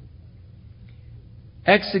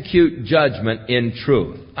 Execute judgment in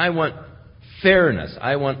truth. I want fairness.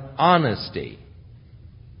 I want honesty.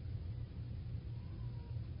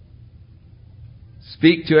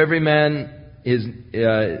 Speak to every man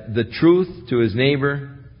the truth to his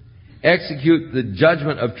neighbor. Execute the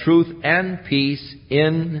judgment of truth and peace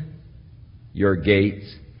in your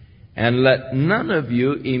gates. And let none of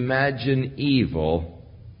you imagine evil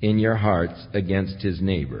in your hearts against his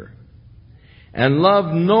neighbor. And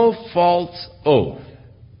love no false oath.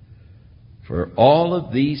 For all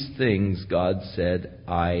of these things, God said,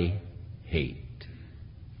 I hate.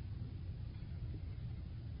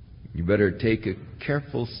 You better take a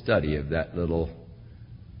careful study of that little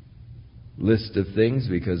list of things,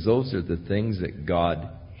 because those are the things that God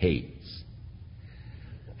hates.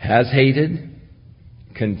 Has hated,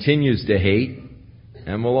 continues to hate,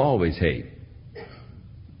 and will always hate.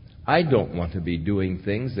 I don't want to be doing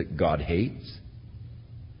things that God hates.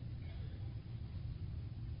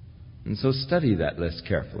 And so study that list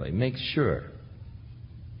carefully. Make sure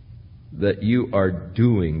that you are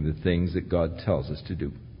doing the things that God tells us to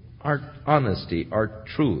do. Our honesty, our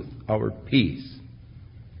truth, our peace.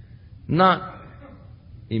 Not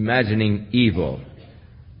imagining evil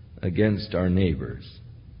against our neighbors.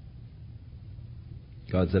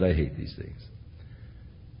 God said, I hate these things.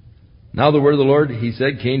 Now the word of the Lord, he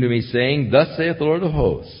said, came to me, saying, Thus saith the Lord of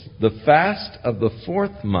hosts, the fast of the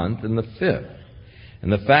 4th month and the 5th,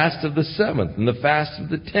 and the fast of the 7th, and the fast of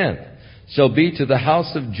the 10th, shall be to the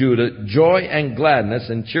house of Judah joy and gladness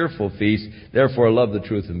and cheerful feast. Therefore love the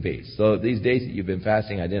truth and peace. So these days that you've been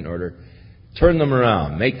fasting, I didn't order. Turn them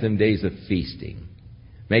around. Make them days of feasting.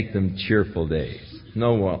 Make them cheerful days.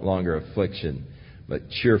 No longer affliction, but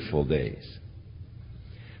cheerful days.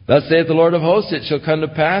 Thus saith the Lord of hosts, it shall come to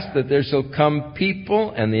pass that there shall come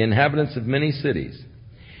people and the inhabitants of many cities.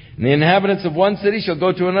 And the inhabitants of one city shall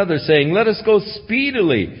go to another, saying, Let us go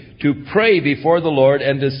speedily to pray before the Lord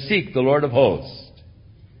and to seek the Lord of hosts.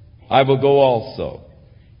 I will go also.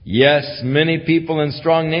 Yes, many people and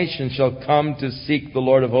strong nations shall come to seek the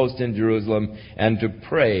Lord of hosts in Jerusalem and to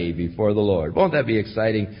pray before the Lord. Won't that be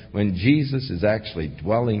exciting when Jesus is actually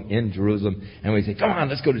dwelling in Jerusalem and we say, come on,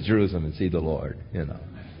 let's go to Jerusalem and see the Lord,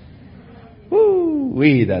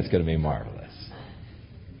 Woo-wee, that's going to be marvelous.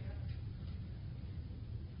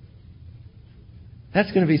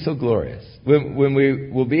 That's going to be so glorious. When we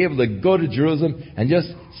will be able to go to Jerusalem and just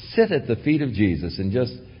sit at the feet of Jesus and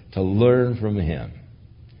just to learn from Him.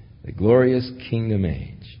 The glorious kingdom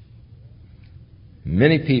age.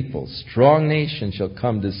 Many people, strong nations shall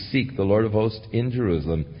come to seek the Lord of hosts in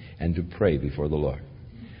Jerusalem and to pray before the Lord.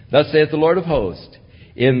 Thus saith the Lord of hosts,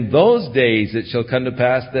 in those days it shall come to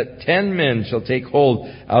pass that 10 men shall take hold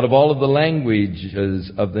out of all of the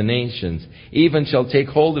languages of the nations, even shall take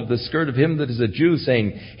hold of the skirt of him that is a Jew,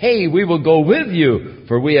 saying, Hey, we will go with you,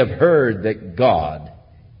 for we have heard that God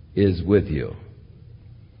is with you.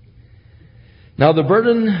 Now the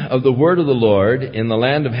burden of the word of the Lord in the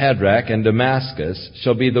land of Hadrach and Damascus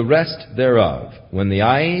shall be the rest thereof, when the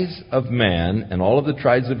eyes of man and all of the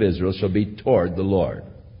tribes of Israel shall be toward the Lord.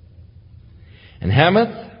 And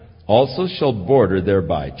Hamath also shall border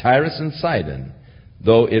thereby, Tyrus and Sidon,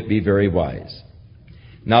 though it be very wise.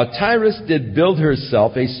 Now Tyrus did build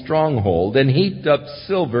herself a stronghold, and heaped up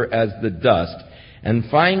silver as the dust, and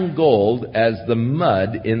fine gold as the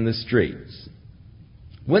mud in the streets.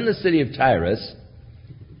 When the city of Tyrus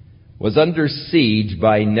was under siege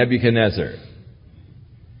by Nebuchadnezzar,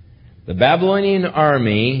 the Babylonian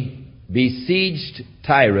army besieged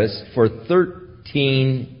Tyrus for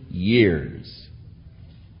 13 years.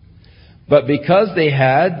 But because they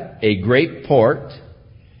had a great port,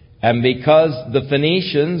 and because the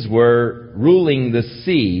Phoenicians were ruling the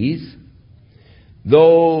seas,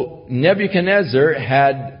 though Nebuchadnezzar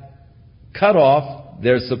had cut off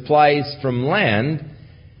their supplies from land,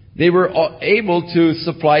 they were able to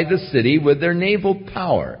supply the city with their naval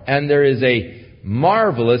power. And there is a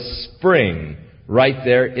marvelous spring right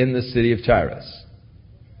there in the city of Tyrus.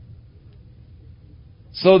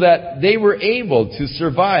 So that they were able to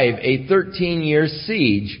survive a 13-year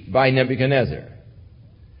siege by Nebuchadnezzar.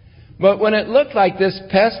 But when it looked like this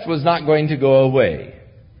pest was not going to go away,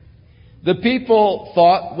 the people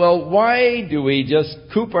thought, well, why do we just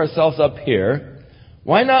coop ourselves up here?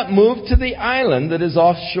 Why not move to the island that is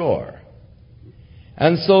offshore?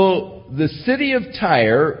 And so the city of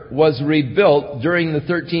Tyre was rebuilt during the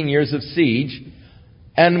 13 years of siege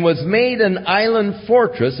and was made an island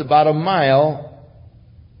fortress about a mile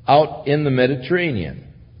out in the Mediterranean.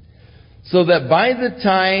 So that by the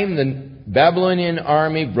time the Babylonian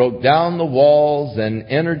army broke down the walls and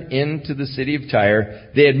entered into the city of Tyre,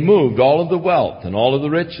 they had moved all of the wealth and all of the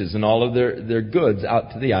riches and all of their goods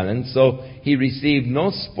out to the island. So he received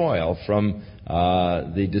no spoil from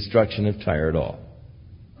the destruction of Tyre at all.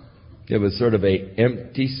 It was sort of an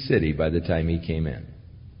empty city by the time he came in.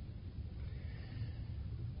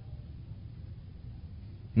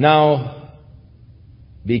 Now,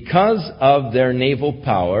 because of their naval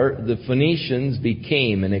power, the Phoenicians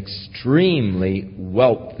became an extremely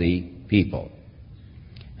wealthy people.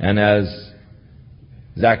 And as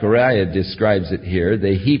Zechariah describes it here,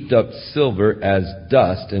 they heaped up silver as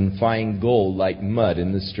dust and fine gold like mud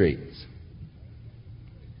in the streets.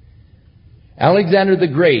 Alexander the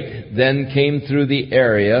Great then came through the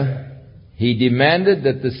area. He demanded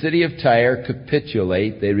that the city of Tyre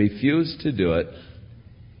capitulate. They refused to do it.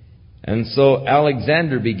 And so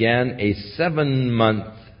Alexander began a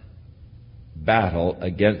 7-month battle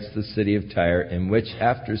against the city of Tyre, in which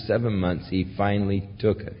after 7 months he finally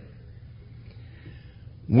took it.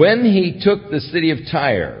 When he took the city of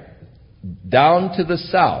Tyre down to the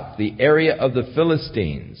south, the area of the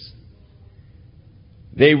Philistines,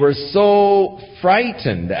 they were so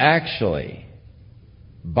frightened actually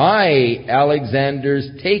by Alexander's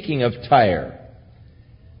taking of Tyre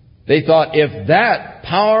They thought, if that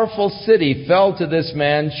powerful city fell to this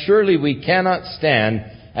man, surely we cannot stand.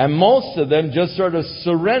 And most of them just sort of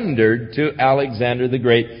surrendered to Alexander the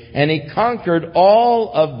Great. And he conquered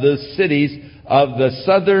all of the cities of the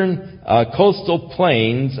southern coastal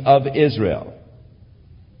plains of Israel.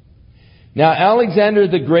 Now, Alexander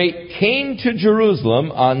the Great came to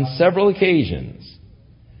Jerusalem on several occasions,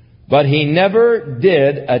 but he never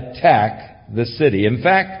did attack the city. In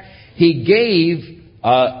fact, he gave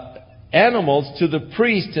animals to the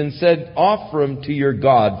priest and said, offer them to your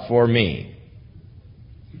God for me.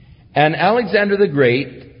 And Alexander the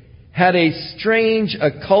Great had a strange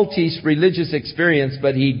occultist religious experience,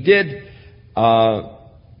 but he did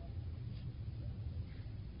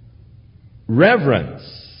reverence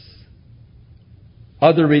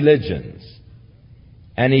other religions.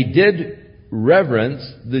 And he did reverence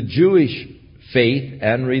the Jewish faith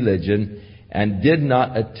and religion and did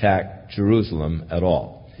not attack Jerusalem at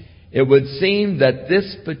all. It would seem that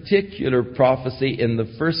this particular prophecy in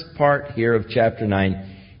the first part here of chapter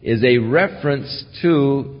 9 is a reference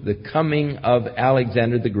to the coming of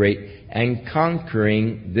Alexander the Great and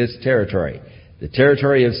conquering this territory. The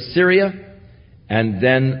territory of Syria and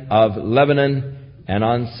then of Lebanon and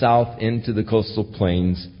on south into the coastal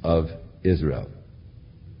plains of Israel.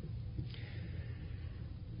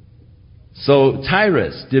 So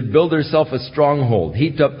Tyrus did build herself a stronghold,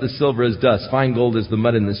 heaped up the silver as dust, fine gold as the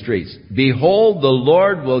mud in the streets. Behold, the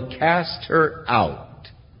Lord will cast her out,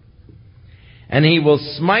 and he will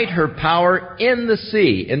smite her power in the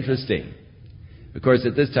sea. Interesting. Of course,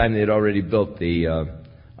 at this time they had already built the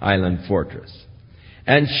island fortress.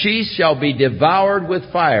 And she shall be devoured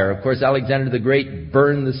with fire. Of course, Alexander the Great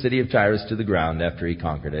burned the city of Tyrus to the ground after he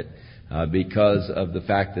conquered it, because of the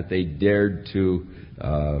fact that they dared to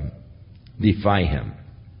defy him.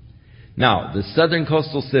 Now, the southern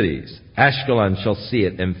coastal cities, Ashkelon shall see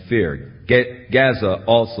it and fear. Gaza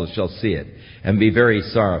also shall see it and be very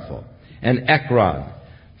sorrowful. And Ekron,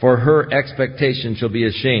 for her expectation shall be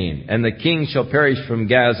ashamed. And the king shall perish from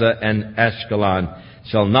Gaza, and Ashkelon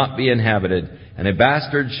shall not be inhabited. And a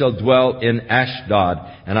bastard shall dwell in Ashdod,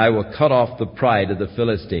 and I will cut off the pride of the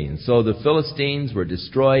Philistines. So the Philistines were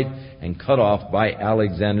destroyed and cut off by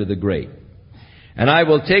Alexander the Great. And I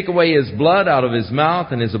will take away his blood out of his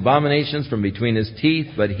mouth and his abominations from between his teeth.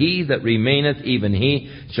 But he that remaineth, even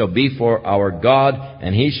he, shall be for our God.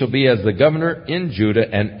 And he shall be as the governor in Judah,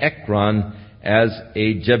 and Ekron as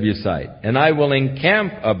a Jebusite. And I will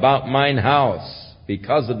encamp about mine house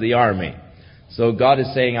because of the army. So God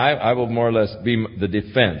is saying, I will more or less be the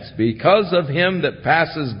defense. Because of him that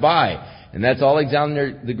passes by. And that's all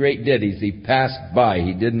Alexander the Great did. He passed by.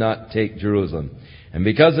 He did not take Jerusalem. And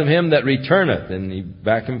because of him that returneth, and he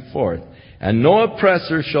back and forth, and no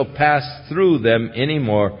oppressor shall pass through them any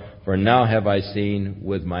more, for now have I seen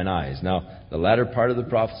with mine eyes. Now, the latter part of the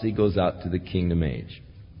prophecy goes out to the kingdom age.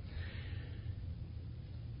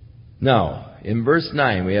 Now, in verse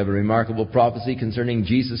 9, we have a remarkable prophecy concerning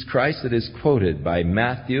Jesus Christ that is quoted by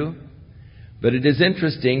Matthew. But it is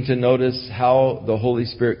interesting to notice how the Holy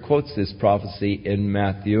Spirit quotes this prophecy in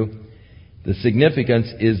Matthew. The significance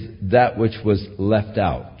is that which was left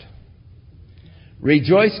out.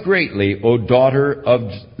 Rejoice greatly, O daughter of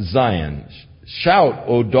Zion. Shout,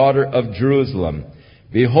 O daughter of Jerusalem.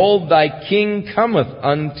 Behold, thy king cometh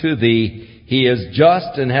unto thee. He is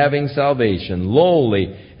just and having salvation,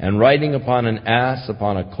 lowly, and riding upon an ass,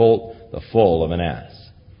 upon a colt, the foal of an ass.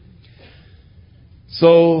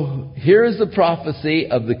 So, here is the prophecy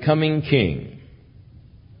of the coming king.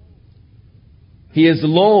 He is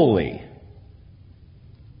lowly.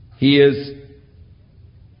 He is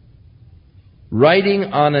riding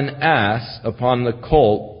on an ass, upon the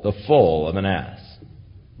colt, the foal of an ass.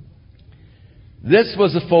 This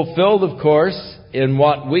was fulfilled, of course, in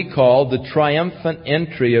what we call the triumphant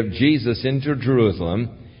entry of Jesus into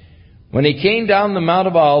Jerusalem, when he came down the Mount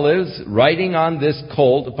of Olives, riding on this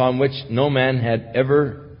colt upon which no man had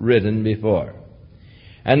ever ridden before.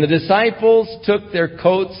 And the disciples took their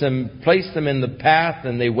coats and placed them in the path,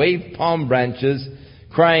 and they waved palm branches,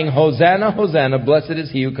 crying, Hosanna, Hosanna, blessed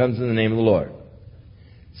is he who comes in the name of the Lord.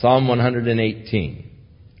 Psalm 118,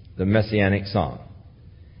 the Messianic Psalm.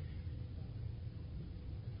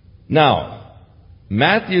 Now,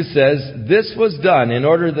 Matthew says this was done in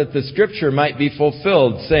order that the scripture might be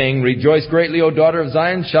fulfilled, saying, Rejoice greatly, O daughter of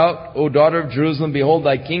Zion, shout, O daughter of Jerusalem, behold,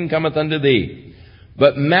 thy king cometh unto thee.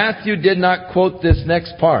 But Matthew did not quote this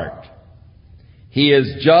next part. He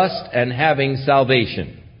is just and having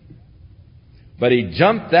salvation. But he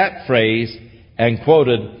jumped that phrase and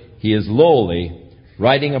quoted, He is lowly,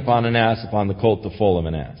 riding upon an ass, upon the colt, the foal of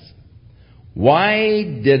an ass. Why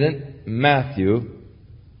didn't Matthew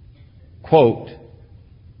quote,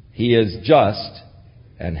 He is just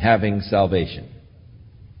and having salvation.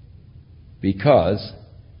 Because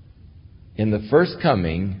in the first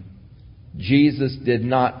coming, Jesus did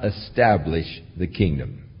not establish the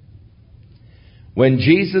kingdom. When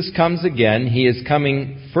Jesus comes again, He is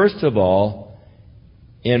coming, first of all,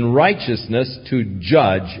 in righteousness to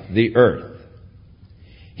judge the earth.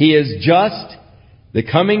 He is just. The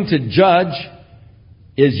coming to judge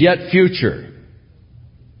is yet future.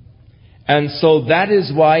 And so that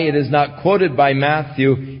is why it is not quoted by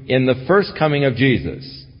Matthew in the first coming of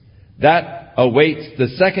Jesus. That awaits the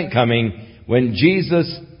second coming, when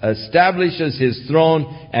Jesus establishes His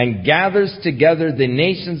throne and gathers together the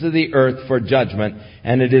nations of the earth for judgment.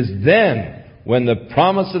 And it is then when the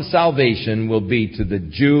promise of salvation will be to the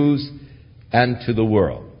Jews and to the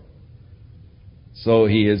world. So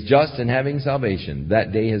He is just and having salvation.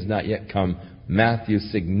 That day has not yet come. Matthew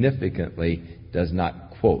significantly does not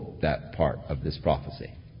quote that part of this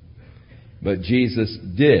prophecy. But Jesus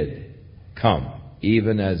did come,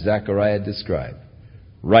 even as Zechariah described,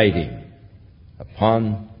 riding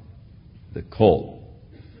upon the colt.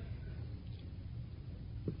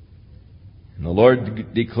 And the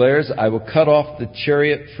Lord declares, I will cut off the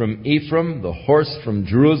chariot from Ephraim, the horse from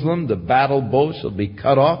Jerusalem, the battle bow shall be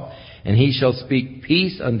cut off, and he shall speak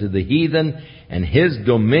peace unto the heathen, and his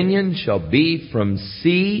dominion shall be from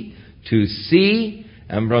sea to sea,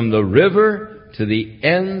 and from the river to the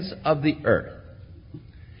ends of the earth.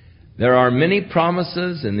 There are many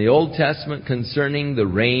promises in the Old Testament concerning the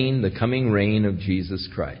reign, the coming reign of Jesus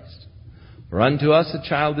Christ. For unto us a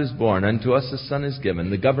child is born, unto us a son is given.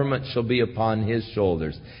 The government shall be upon His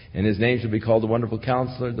shoulders, and His name shall be called the Wonderful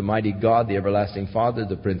Counselor, the Mighty God, the Everlasting Father,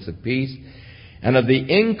 the Prince of Peace. And of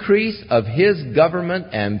the increase of His government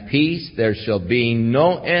and peace there shall be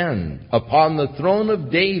no end upon the throne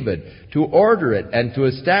of David, to order it and to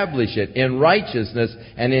establish it in righteousness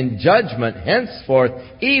and in judgment henceforth,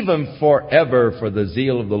 even forever. For the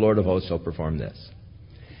zeal of the Lord of hosts shall perform this.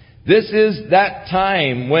 This is that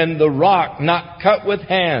time when the rock, not cut with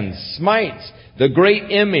hands, smites the great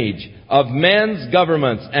image of man's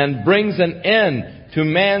governments and brings an end to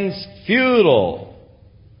man's feudal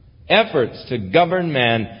efforts to govern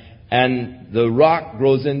man, and the rock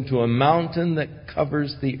grows into a mountain that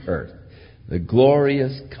covers the earth. The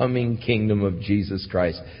glorious coming kingdom of Jesus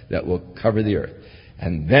Christ that will cover the earth.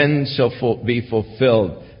 And then shall be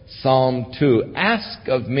fulfilled Psalm 2. Ask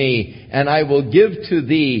of me, and I will give to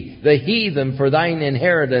thee the heathen for thine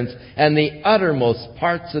inheritance, and the uttermost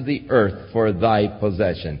parts of the earth for thy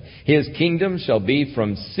possession. His kingdom shall be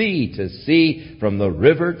from sea to sea, from the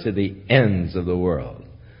river to the ends of the world.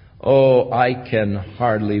 Oh, I can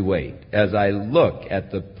hardly wait as I look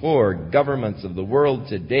at the poor governments of the world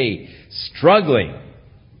today struggling,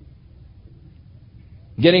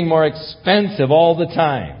 getting more expensive all the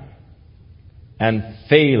time, and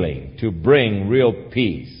failing to bring real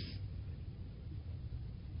peace,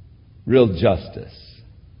 real justice,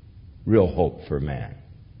 real hope for man.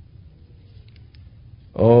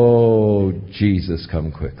 Oh, Jesus,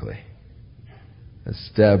 come quickly.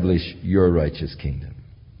 Establish your righteous kingdom.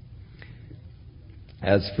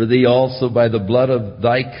 As for thee also, by the blood of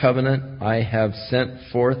thy covenant, I have sent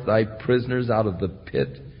forth thy prisoners out of the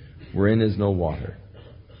pit wherein is no water.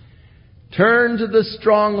 Turn to the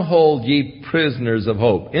stronghold, ye prisoners of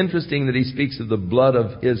hope. Interesting that he speaks of the blood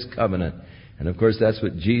of His covenant. And of course, that's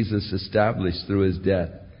what Jesus established through His death.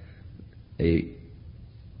 The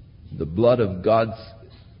blood of God's,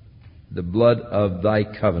 the blood of thy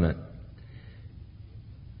covenant.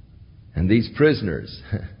 And these prisoners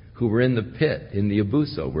who were in the pit, in the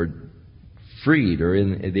Abuso, were freed,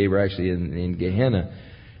 or they were actually in Gehenna.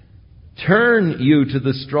 Turn you to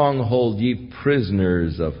the stronghold, ye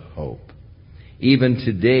prisoners of hope. Even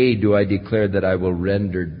today do I declare that I will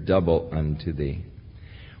render double unto thee.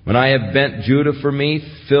 When I have bent Judah for me,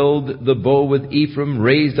 filled the bow with Ephraim,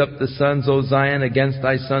 raised up the sons, O Zion, against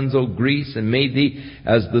thy sons, O Greece, and made thee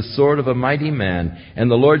as the sword of a mighty man. And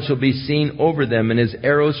the Lord shall be seen over them, and His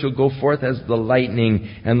arrows shall go forth as the lightning.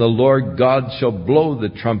 And the Lord God shall blow the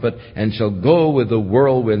trumpet, and shall go with the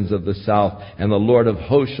whirlwinds of the south. And the Lord of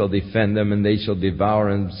hosts shall defend them, and they shall devour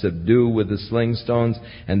and subdue with the sling stones.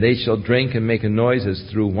 And they shall drink and make a noise as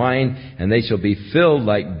through wine, and they shall be filled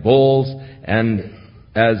like bowls, and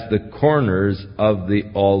as the corners of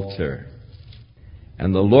the altar.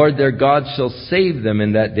 And the Lord their God shall save them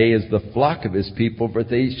in that day as the flock of His people, for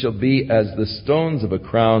they shall be as the stones of a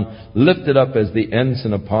crown, lifted up as the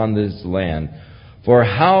ensign upon this land. For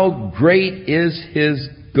how great is His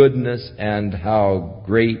goodness, and how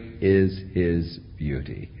great is His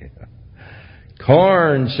beauty.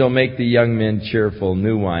 Corn shall make the young men cheerful,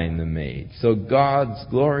 new wine the maid. So God's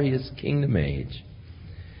glorious kingdom age.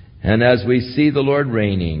 And as we see the Lord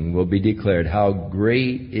reigning, will be declared how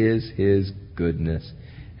great is His goodness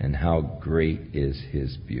and how great is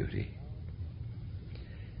His beauty.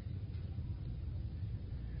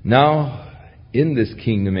 Now, in this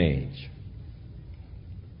kingdom age,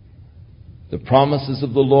 the promises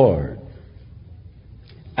of the Lord.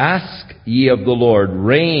 Ask ye of the Lord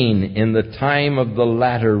rain in the time of the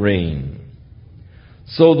latter rain.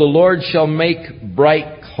 So the Lord shall make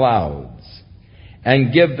bright clouds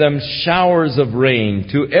and give them showers of rain,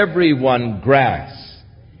 to every one grass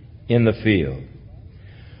in the field.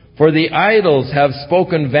 For the idols have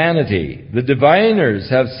spoken vanity, the diviners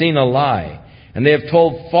have seen a lie, and they have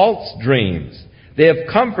told false dreams. They have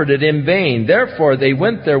comforted in vain. Therefore they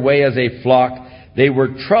went their way as a flock. They were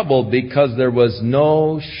troubled because there was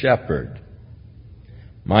no shepherd.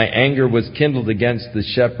 My anger was kindled against the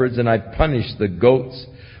shepherds, and I punished the goats.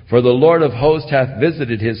 For the Lord of hosts hath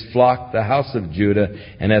visited His flock, the house of Judah,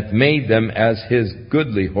 and hath made them as His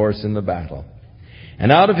goodly horse in the battle.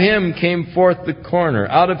 And out of Him came forth the corner,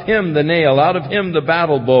 out of Him the nail, out of Him the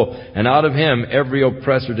battle bow, and out of Him every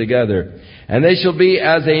oppressor together. And they shall be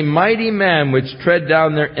as a mighty man which tread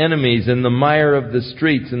down their enemies in the mire of the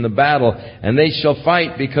streets in the battle. And they shall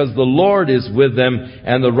fight because the Lord is with them,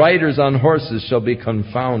 and the riders on horses shall be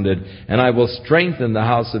confounded. And I will strengthen the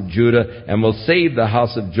house of Judah, and will save the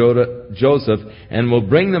house of Joseph, and will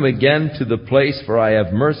bring them again to the place, for I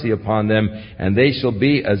have mercy upon them. And they shall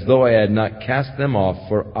be as though I had not cast them off,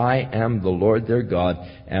 for I am the Lord their God,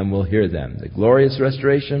 and will hear them. The glorious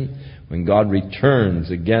restoration, when God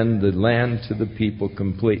returns again the land to the people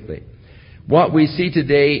completely. What we see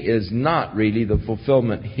today is not really the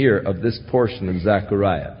fulfillment here of this portion of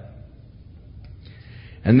Zechariah.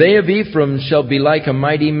 And they of Ephraim shall be like a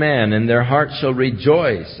mighty man, and their heart shall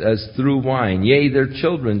rejoice as through wine. Yea, their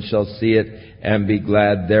children shall see it and be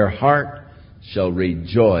glad. Their heart shall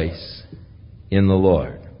rejoice in the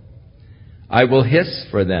Lord. I will hiss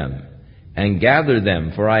for them and gather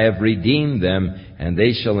them, for I have redeemed them, and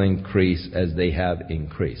they shall increase as they have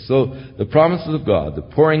increased. So the promises of God, the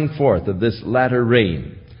pouring forth of this latter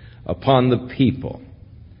rain upon the people.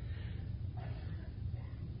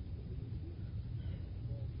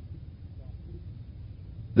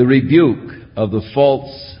 The rebuke of the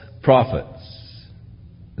false prophets,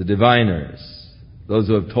 the diviners, those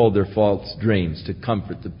who have told their false dreams to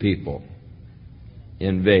comfort the people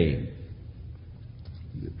in vain.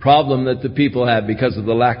 The problem that the people had because of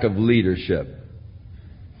the lack of leadership,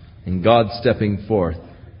 and God stepping forth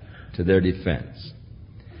to their defense.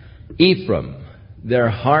 Ephraim, their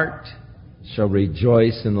heart shall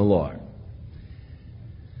rejoice in the Lord.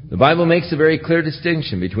 The Bible makes a very clear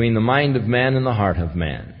distinction between the mind of man and the heart of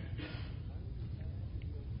man.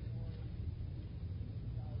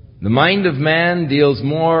 The mind of man deals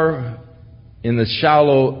more in the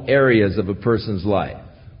shallow areas of a person's life.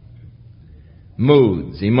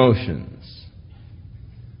 Moods, emotions.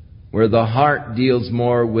 Where the heart deals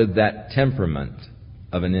more with that temperament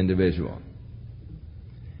of an individual.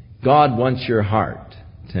 God wants your heart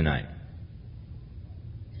tonight.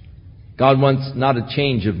 God wants not a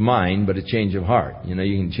change of mind, but a change of heart. You know,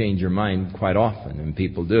 you can change your mind quite often, and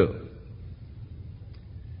people do.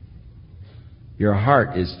 Your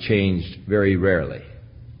heart is changed very rarely.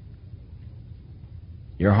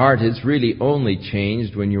 Your heart is really only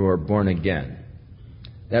changed when you are born again.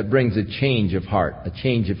 That brings a change of heart, a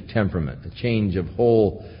change of temperament, a change of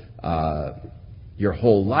your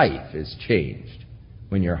whole life is changed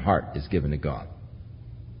when your heart is given to God.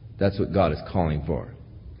 That's what God is calling for,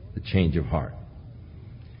 the change of heart.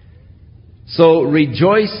 So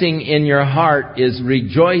rejoicing in your heart is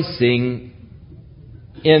rejoicing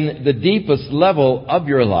in the deepest level of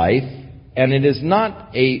your life, and it is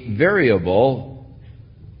not a variable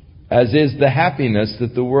as is the happiness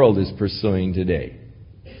that the world is pursuing today.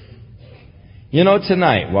 You know,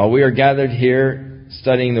 tonight, while we are gathered here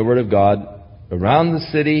studying the Word of God, around the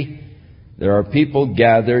city, there are people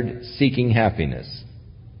gathered seeking happiness.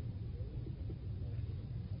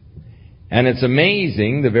 And it's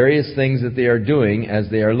amazing the various things that they are doing as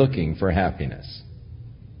they are looking for happiness.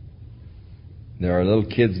 There are little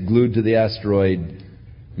kids glued to the asteroid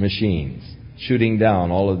machines, shooting down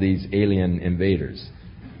all of these alien invaders.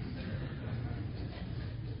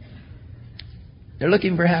 They're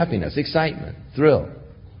looking for happiness, excitement, thrill.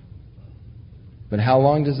 But how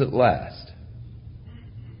long does it last?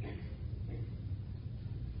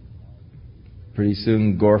 Pretty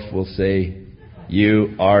soon Gorf will say,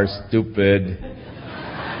 "You are stupid.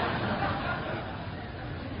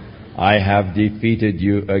 I have defeated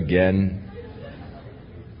you again."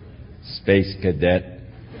 Space Cadet.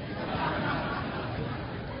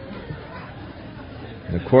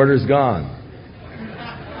 The quarter's gone.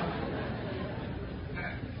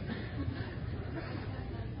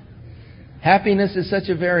 Happiness is such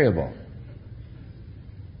a variable,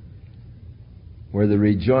 where the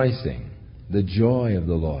rejoicing, the joy of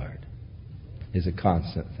the Lord, is a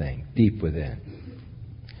constant thing, deep within.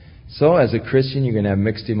 So, as a Christian, you're going to have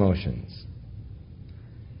mixed emotions.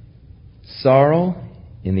 Sorrow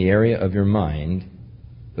in the area of your mind,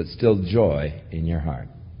 but still joy in your heart.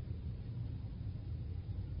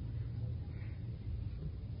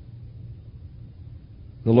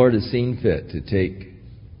 The Lord has seen fit to take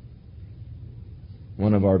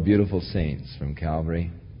one of our beautiful saints from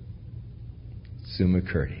Calvary, Sue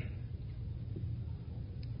McCurdy.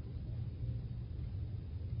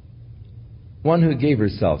 One who gave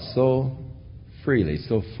herself so freely,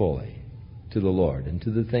 so fully to the Lord and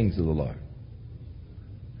to the things of the Lord.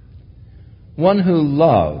 One who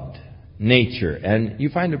loved nature. And you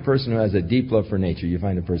find a person who has a deep love for nature, you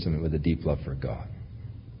find a person with a deep love for God.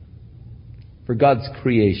 For God's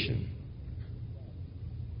creation.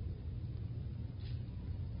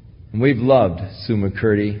 And we've loved Sue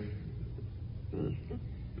McCurdy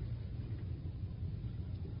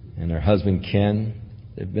and her husband Ken.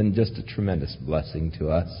 They've been just a tremendous blessing to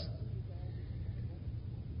us.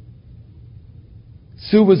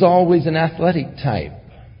 Sue was always an athletic type.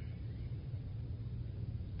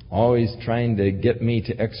 Always trying to get me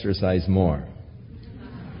to exercise more.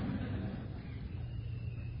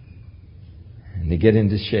 And to get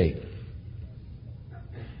into shape.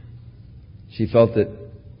 She felt that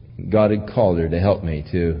God had called her to help me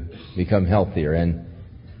to become healthier, and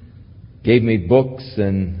gave me books,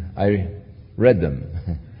 and I read them.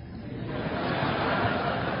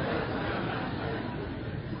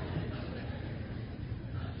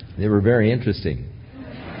 They were very interesting.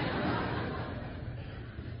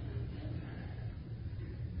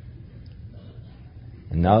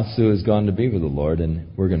 And now Sue has gone to be with the Lord,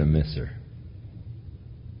 and we're going to miss her.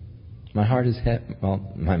 My heart is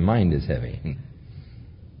my mind is heavy.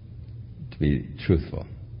 To be truthful,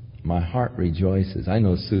 my heart rejoices. I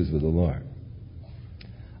know Sue's with the Lord.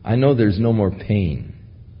 I know there's no more pain.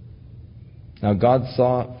 Now, God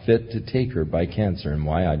saw fit to take her by cancer, and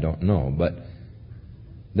why I don't know, but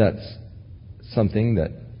that's something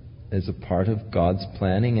that is a part of God's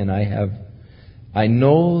planning, and I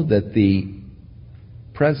know that the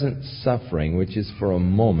present suffering, which is for a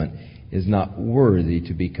moment, is not worthy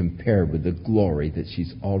to be compared with the glory that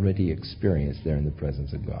she's already experienced there in the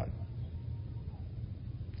presence of God.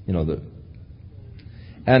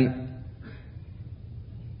 And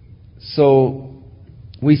so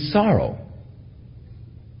we sorrow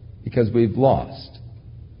because we've lost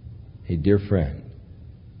a dear friend.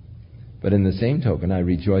 But in the same token, I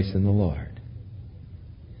rejoice in the Lord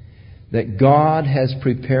that God has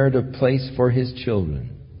prepared a place for His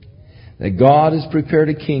children, that God has prepared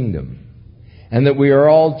a kingdom, and that we are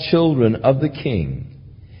all children of the King.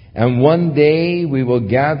 And one day we will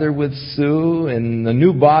gather with Sue in a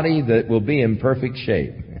new body that will be in perfect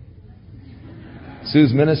shape.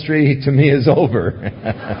 Sue's ministry to me is over.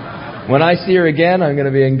 When I see her again, I'm going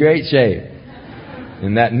to be in great shape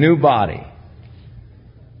in that new body.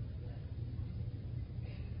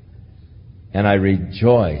 And I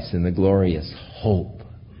rejoice in the glorious hope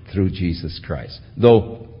through Jesus Christ.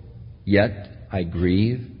 Though yet I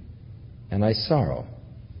grieve and I sorrow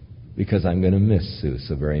because I'm going to miss Sue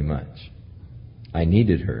so very much. I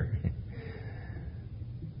needed her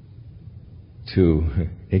to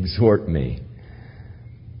exhort me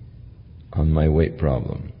on my weight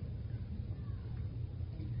problem.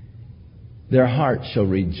 Their heart shall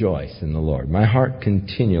rejoice in the Lord. My heart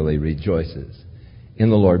continually rejoices in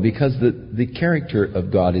the Lord, because the character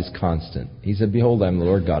of God is constant. He said, "Behold, I am the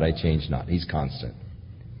Lord God, I change not." He's constant.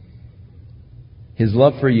 His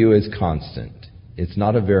love for you is constant. It's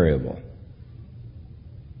not a variable.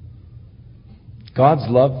 God's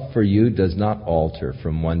love for you does not alter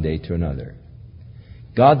from one day to another.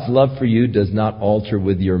 God's love for you does not alter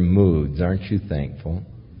with your moods. Aren't you thankful?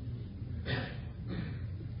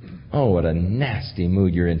 Oh, what a nasty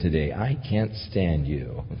mood you're in today. I can't stand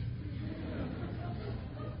you.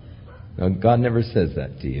 No, God never says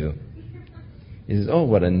that to you. He says, "Oh,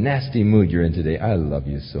 what a nasty mood you're in today. I love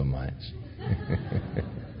you so much."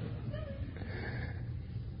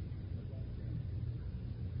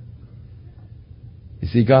 You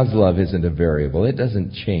see, God's love isn't a variable. It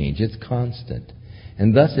doesn't change. It's constant.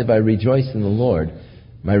 And thus, if I rejoice in the Lord,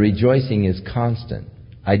 my rejoicing is constant.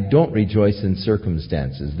 I don't rejoice in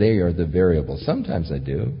circumstances. They are the variable. Sometimes I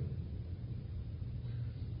do.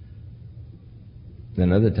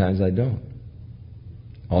 Then other times I don't.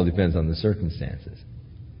 All depends on the circumstances.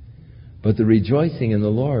 But the rejoicing in the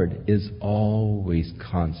Lord is always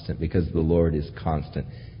constant, because the Lord is constant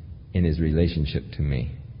in His relationship to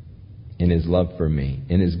me, in His love for me,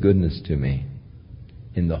 in His goodness to me,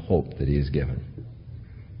 in the hope that He has given.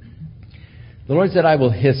 The Lord said, I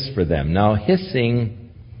will hiss for them. Now,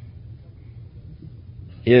 hissing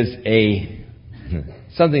is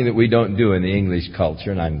something that we don't do in the English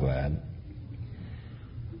culture, and I'm glad.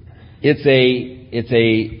 It's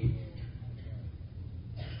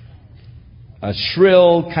a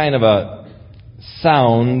shrill kind of a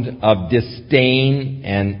sound of disdain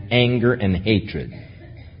and anger and hatred.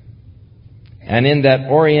 And in that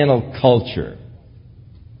Oriental culture,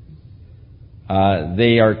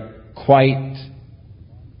 they are quite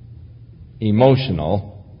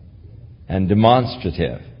emotional and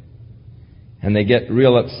demonstrative. And they get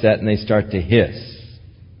real upset and they start to hiss.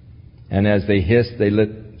 And as they hiss, they let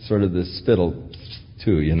sort of the spittle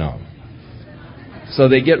too, you know. So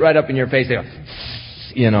they get right up in your face, they go,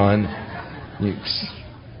 you know, and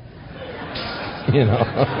you know.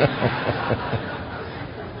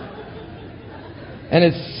 And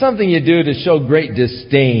it's something you do to show great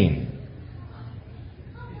disdain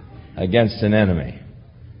against an enemy.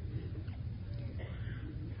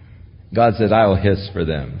 God said, I will hiss for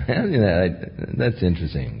them. That's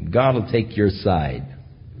interesting. God will take your side.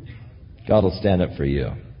 God will stand up for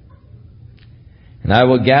you. And I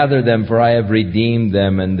will gather them, for I have redeemed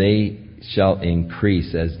them, and they shall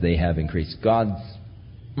increase as they have increased. God's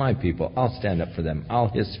my people. I'll stand up for them. I'll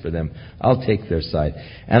hiss for them. I'll take their side.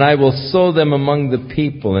 And I will sow them among the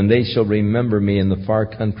people, and they shall remember me in the far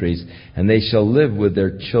countries, and they shall live with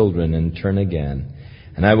their children and turn again.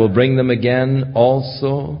 And I will bring them again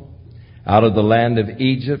also out of the land of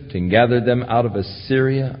Egypt, and gather them out of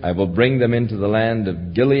Assyria. I will bring them into the land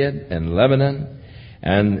of Gilead and Lebanon,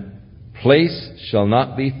 and place shall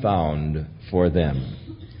not be found for them.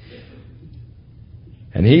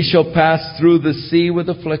 And he shall pass through the sea with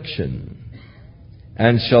affliction,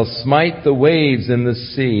 and shall smite the waves in the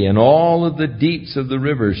sea, and all of the deeps of the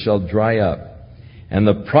rivers shall dry up. And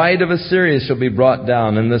the pride of Assyria shall be brought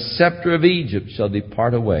down, and the scepter of Egypt shall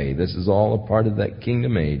depart away. This is all a part of that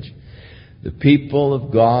kingdom age. The people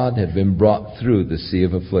of God have been brought through the sea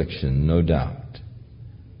of affliction, no doubt.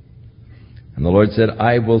 And the Lord said,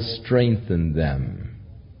 I will strengthen them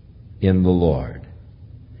in the Lord,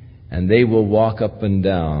 and they will walk up and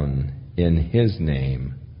down in His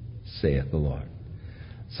name, saith the Lord.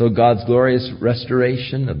 So God's glorious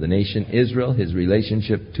restoration of the nation Israel, His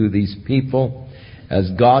relationship to these people, as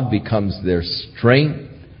God becomes their strength,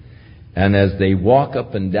 and as they walk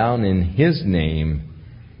up and down in His name,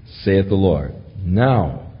 saith the Lord.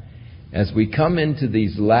 Now, as we come into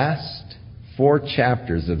these last 4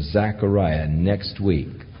 chapters of Zechariah next week,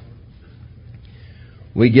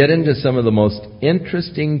 we get into some of the most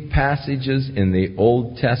interesting passages in the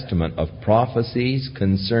Old Testament of prophecies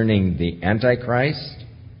concerning the Antichrist,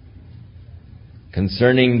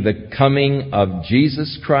 concerning the coming of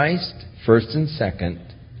Jesus Christ, first and second,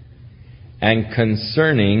 and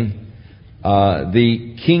concerning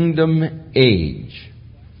the kingdom age.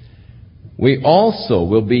 We also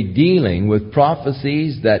will be dealing with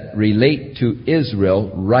prophecies that relate to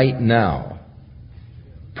Israel right now.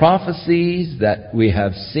 Prophecies that we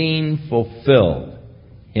have seen fulfilled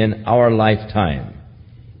in our lifetime.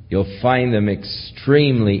 You'll find them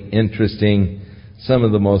extremely interesting. Some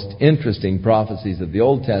of the most interesting prophecies of the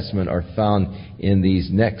Old Testament are found in these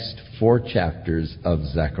next 4 chapters of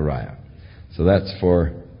Zechariah. So that's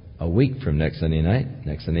for a week from next Sunday night.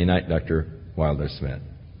 Next Sunday night, Dr. Wilder Smith.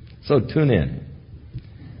 So tune in.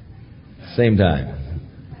 Same time.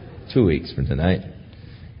 2 weeks from tonight.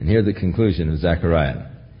 And hear the conclusion of Zechariah.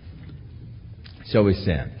 Shall we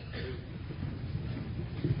stand?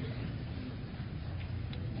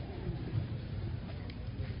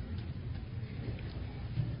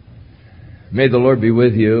 May the Lord be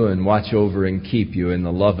with you and watch over and keep you in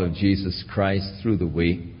the love of Jesus Christ through the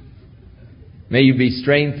week. May you be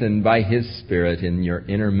strengthened by His Spirit in your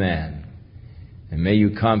inner man. And may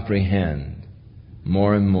you comprehend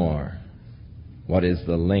more and more what is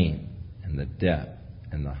the length and the depth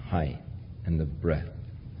and the height and the breadth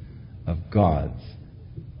of God's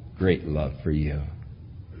great love for you.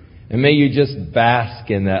 And may you just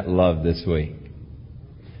bask in that love this week.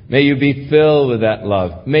 May you be filled with that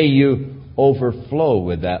love. May you overflow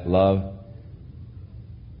with that love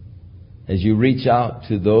as you reach out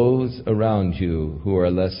to those around you who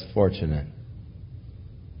are less fortunate,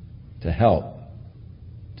 to help,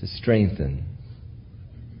 to strengthen,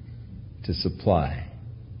 to supply.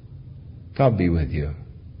 God be with you.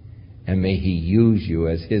 And may He use you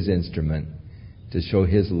as His instrument to show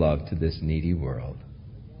His love to this needy world.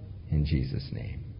 In Jesus' name.